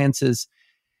broad alliances.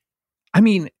 I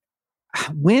mean,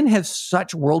 when have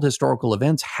such world historical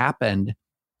events happened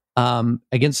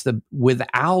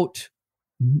without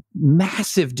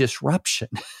massive disruption?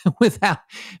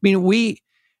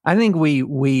 I think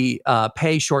we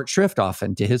pay short shrift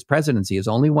often to his presidency. It's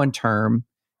only one term.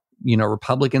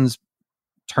 Republicans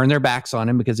turn their backs on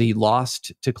him because he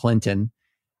lost to Clinton.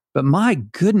 But my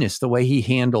goodness, the way he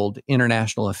handled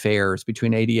international affairs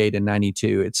between 88 and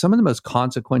 92, it's some of the most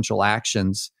consequential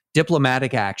actions,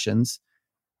 diplomatic actions,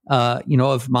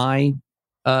 of my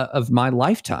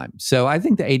lifetime. So I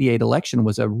think the 88 election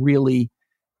was a really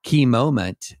key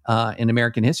moment in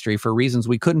American history for reasons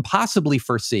we couldn't possibly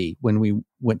foresee when we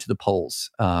went to the polls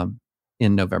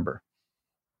in November.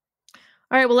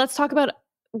 All right, well, let's talk about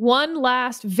one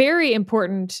last very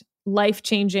important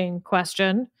life-changing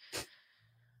question.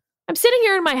 I'm sitting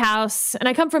here in my house, and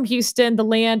I come from Houston, the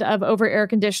land of over air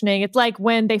conditioning. It's like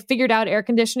when they figured out air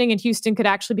conditioning and Houston could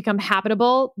actually become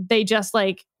habitable, they just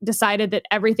decided that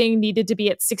everything needed to be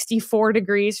at 64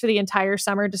 degrees for the entire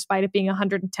summer, despite it being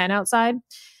 110 outside.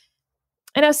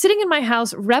 And I was sitting in my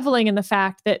house reveling in the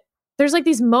fact that there's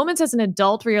these moments as an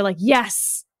adult where you're like,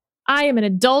 yes, I am an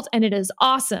adult and it is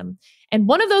awesome. And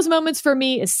one of those moments for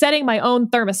me is setting my own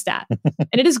thermostat, and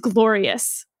it is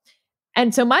glorious.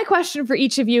 And so my question for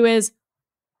each of you is,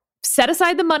 set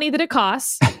aside the money that it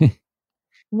costs.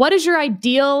 What is your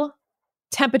ideal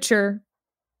temperature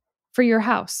for your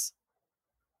house?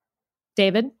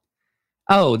 David?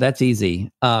 Oh, that's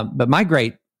easy. But my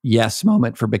great yes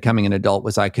moment for becoming an adult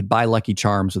was I could buy Lucky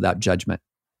Charms without judgment.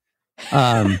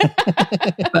 But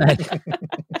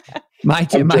my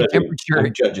temperature,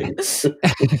 I'm judging.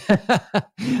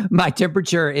 my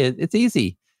temperature it's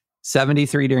easy.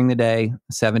 73 during the day,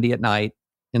 70 at night.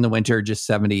 In the winter, just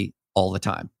 70 all the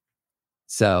time.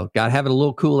 So got to have it a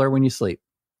little cooler when you sleep.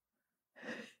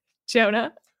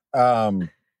 Jonah? That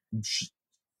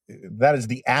is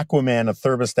the Aquaman a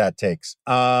thermostat takes.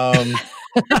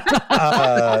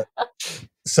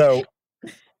 So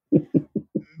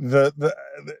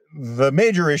the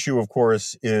major issue, of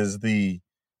course, is the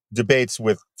debates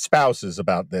with spouses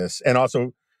about this, and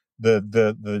also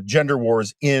the gender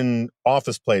wars in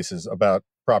office places about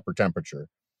proper temperature.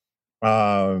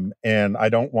 And I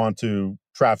don't want to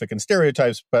traffic in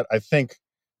stereotypes, but I think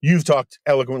you've talked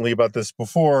eloquently about this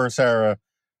before, Sarah,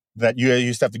 that you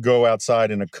used to have to go outside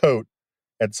in a coat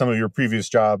at some of your previous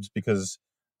jobs because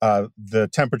the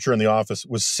temperature in the office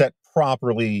was set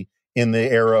properly in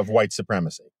the era of white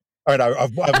supremacy. All right,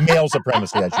 of male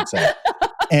supremacy, I should say.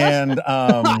 And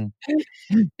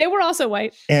they were also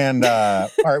white. And all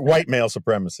right, white male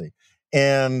supremacy.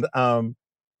 And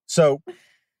so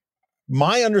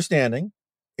my understanding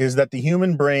is that the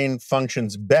human brain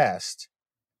functions best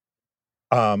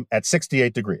at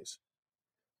 68 degrees.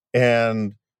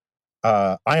 And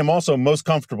I am also most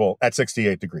comfortable at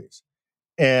 68 degrees.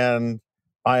 And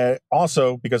I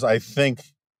also, because I think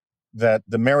that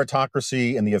the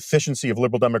meritocracy and the efficiency of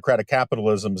liberal democratic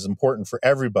capitalism is important for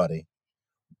everybody,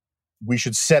 we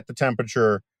should set the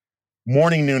temperature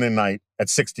morning, noon, and night at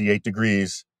 68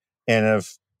 degrees. And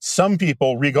if some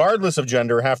people, regardless of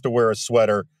gender, have to wear a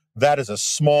sweater, that is a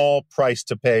small price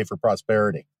to pay for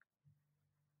prosperity.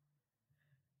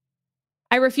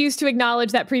 I refuse to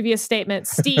acknowledge that previous statement.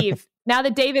 Steve, now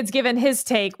that David's given his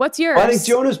take, what's yours? I think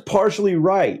Jonah's partially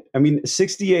right. I mean,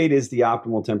 68 is the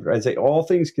optimal temperature. I'd say all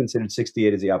things considered,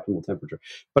 68 is the optimal temperature.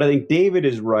 But I think David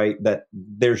is right that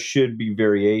there should be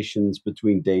variations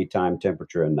between daytime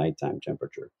temperature and nighttime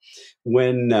temperature.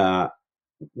 When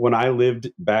I lived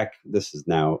back, this is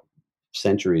now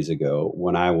centuries ago,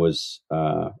 when I was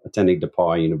attending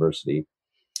DePauw University,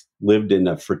 lived in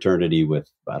a fraternity with,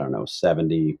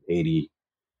 70, 80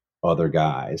 other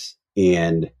guys.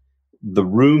 And the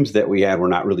rooms that we had were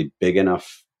not really big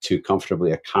enough to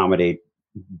comfortably accommodate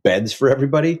beds for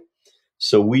everybody.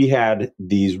 So we had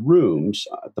these rooms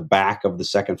at the back of the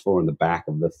second floor and the back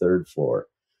of the third floor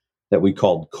that we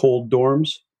called cold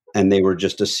dorms. And they were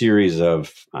just a series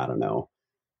of,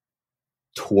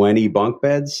 20 bunk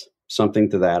beds, something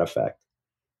to that effect.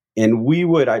 And we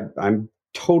would, I'm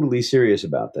totally serious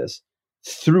about this,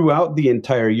 throughout the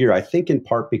entire year, I think in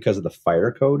part because of the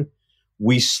fire code,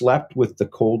 we slept with the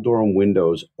cold dorm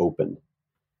windows open.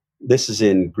 This is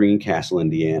in Greencastle,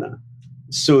 Indiana.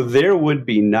 So there would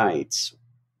be nights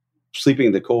sleeping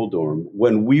in the cold dorm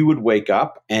when we would wake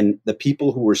up and the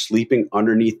people who were sleeping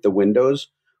underneath the windows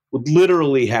would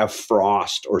literally have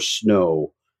frost or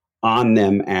snow on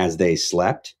them as they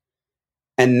slept.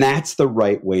 And that's the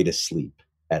right way to sleep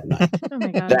at night. Oh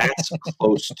my God. That's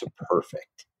close to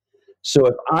perfect. So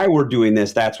if I were doing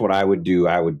this, that's what I would do.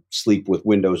 I would sleep with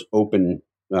windows open,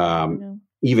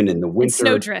 even in the winter. And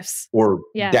snow drifts. Or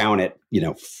down at,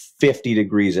 50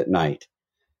 degrees at night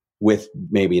with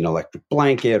maybe an electric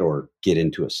blanket, or get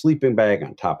into a sleeping bag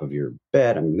on top of your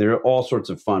bed. I mean, there are all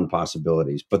sorts of fun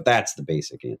possibilities, but that's the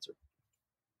basic answer.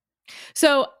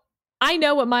 So I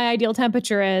know what my ideal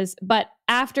temperature is, but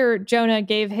after Jonah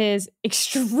gave his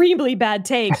extremely bad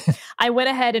take, I went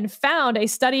ahead and found a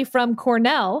study from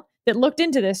Cornell that looked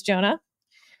into this, Jonah.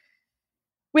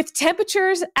 With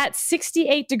temperatures at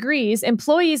 68 degrees,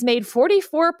 employees made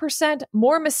 44%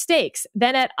 more mistakes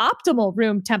than at optimal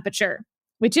room temperature,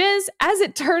 which is, as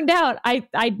it turned out, I'm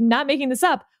not making this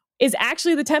up, is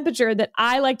actually the temperature that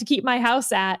I like to keep my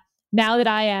house at now that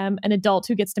I am an adult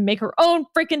who gets to make her own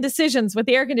freaking decisions with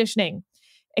the air conditioning,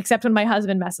 except when my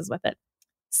husband messes with it.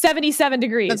 77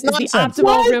 degrees is the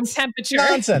optimal room temperature.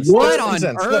 Nonsense. What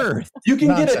Nonsense. on earth? You can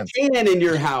Nonsense. get a tan in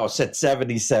your house at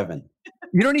 77.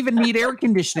 You don't even need air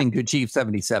conditioning to achieve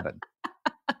 77.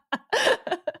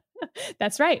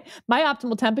 That's right. My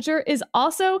optimal temperature is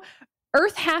also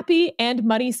earth happy and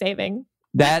money saving.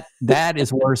 That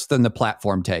is worse than the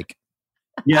platform take.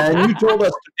 Yeah, and you told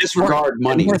us to disregard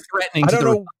money. More threatening. I don't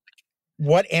know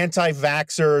what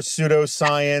anti-vaxxer,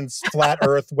 pseudoscience, flat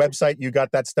Earth website you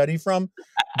got that study from,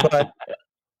 but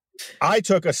I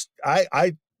took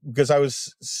because I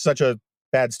was such a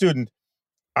bad student,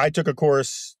 I took a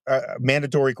course,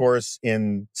 mandatory course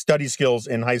in study skills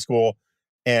in high school,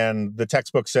 and the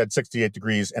textbook said 68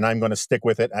 degrees, and I'm going to stick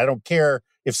with it. I don't care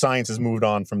if science has moved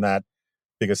on from that,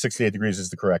 because 68 degrees is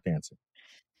the correct answer.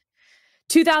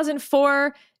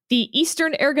 2004, the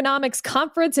Eastern Ergonomics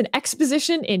Conference and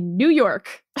Exposition in New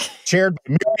York. Chaired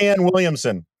by Marianne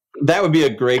Williamson. That would be a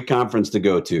great conference to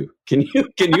go to. Can you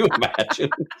imagine?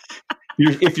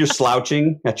 If you're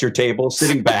slouching at your table,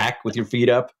 sitting back with your feet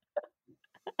up.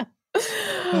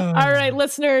 All right,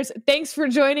 listeners, thanks for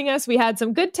joining us. We had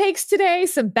some good takes today,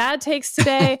 some bad takes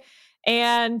today,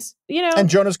 and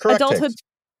Jonah's correct adulthood takes.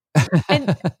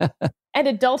 and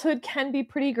adulthood can be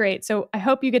pretty great. So I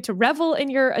hope you get to revel in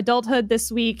your adulthood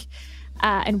this week,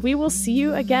 and we will see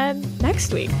you again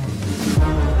next week.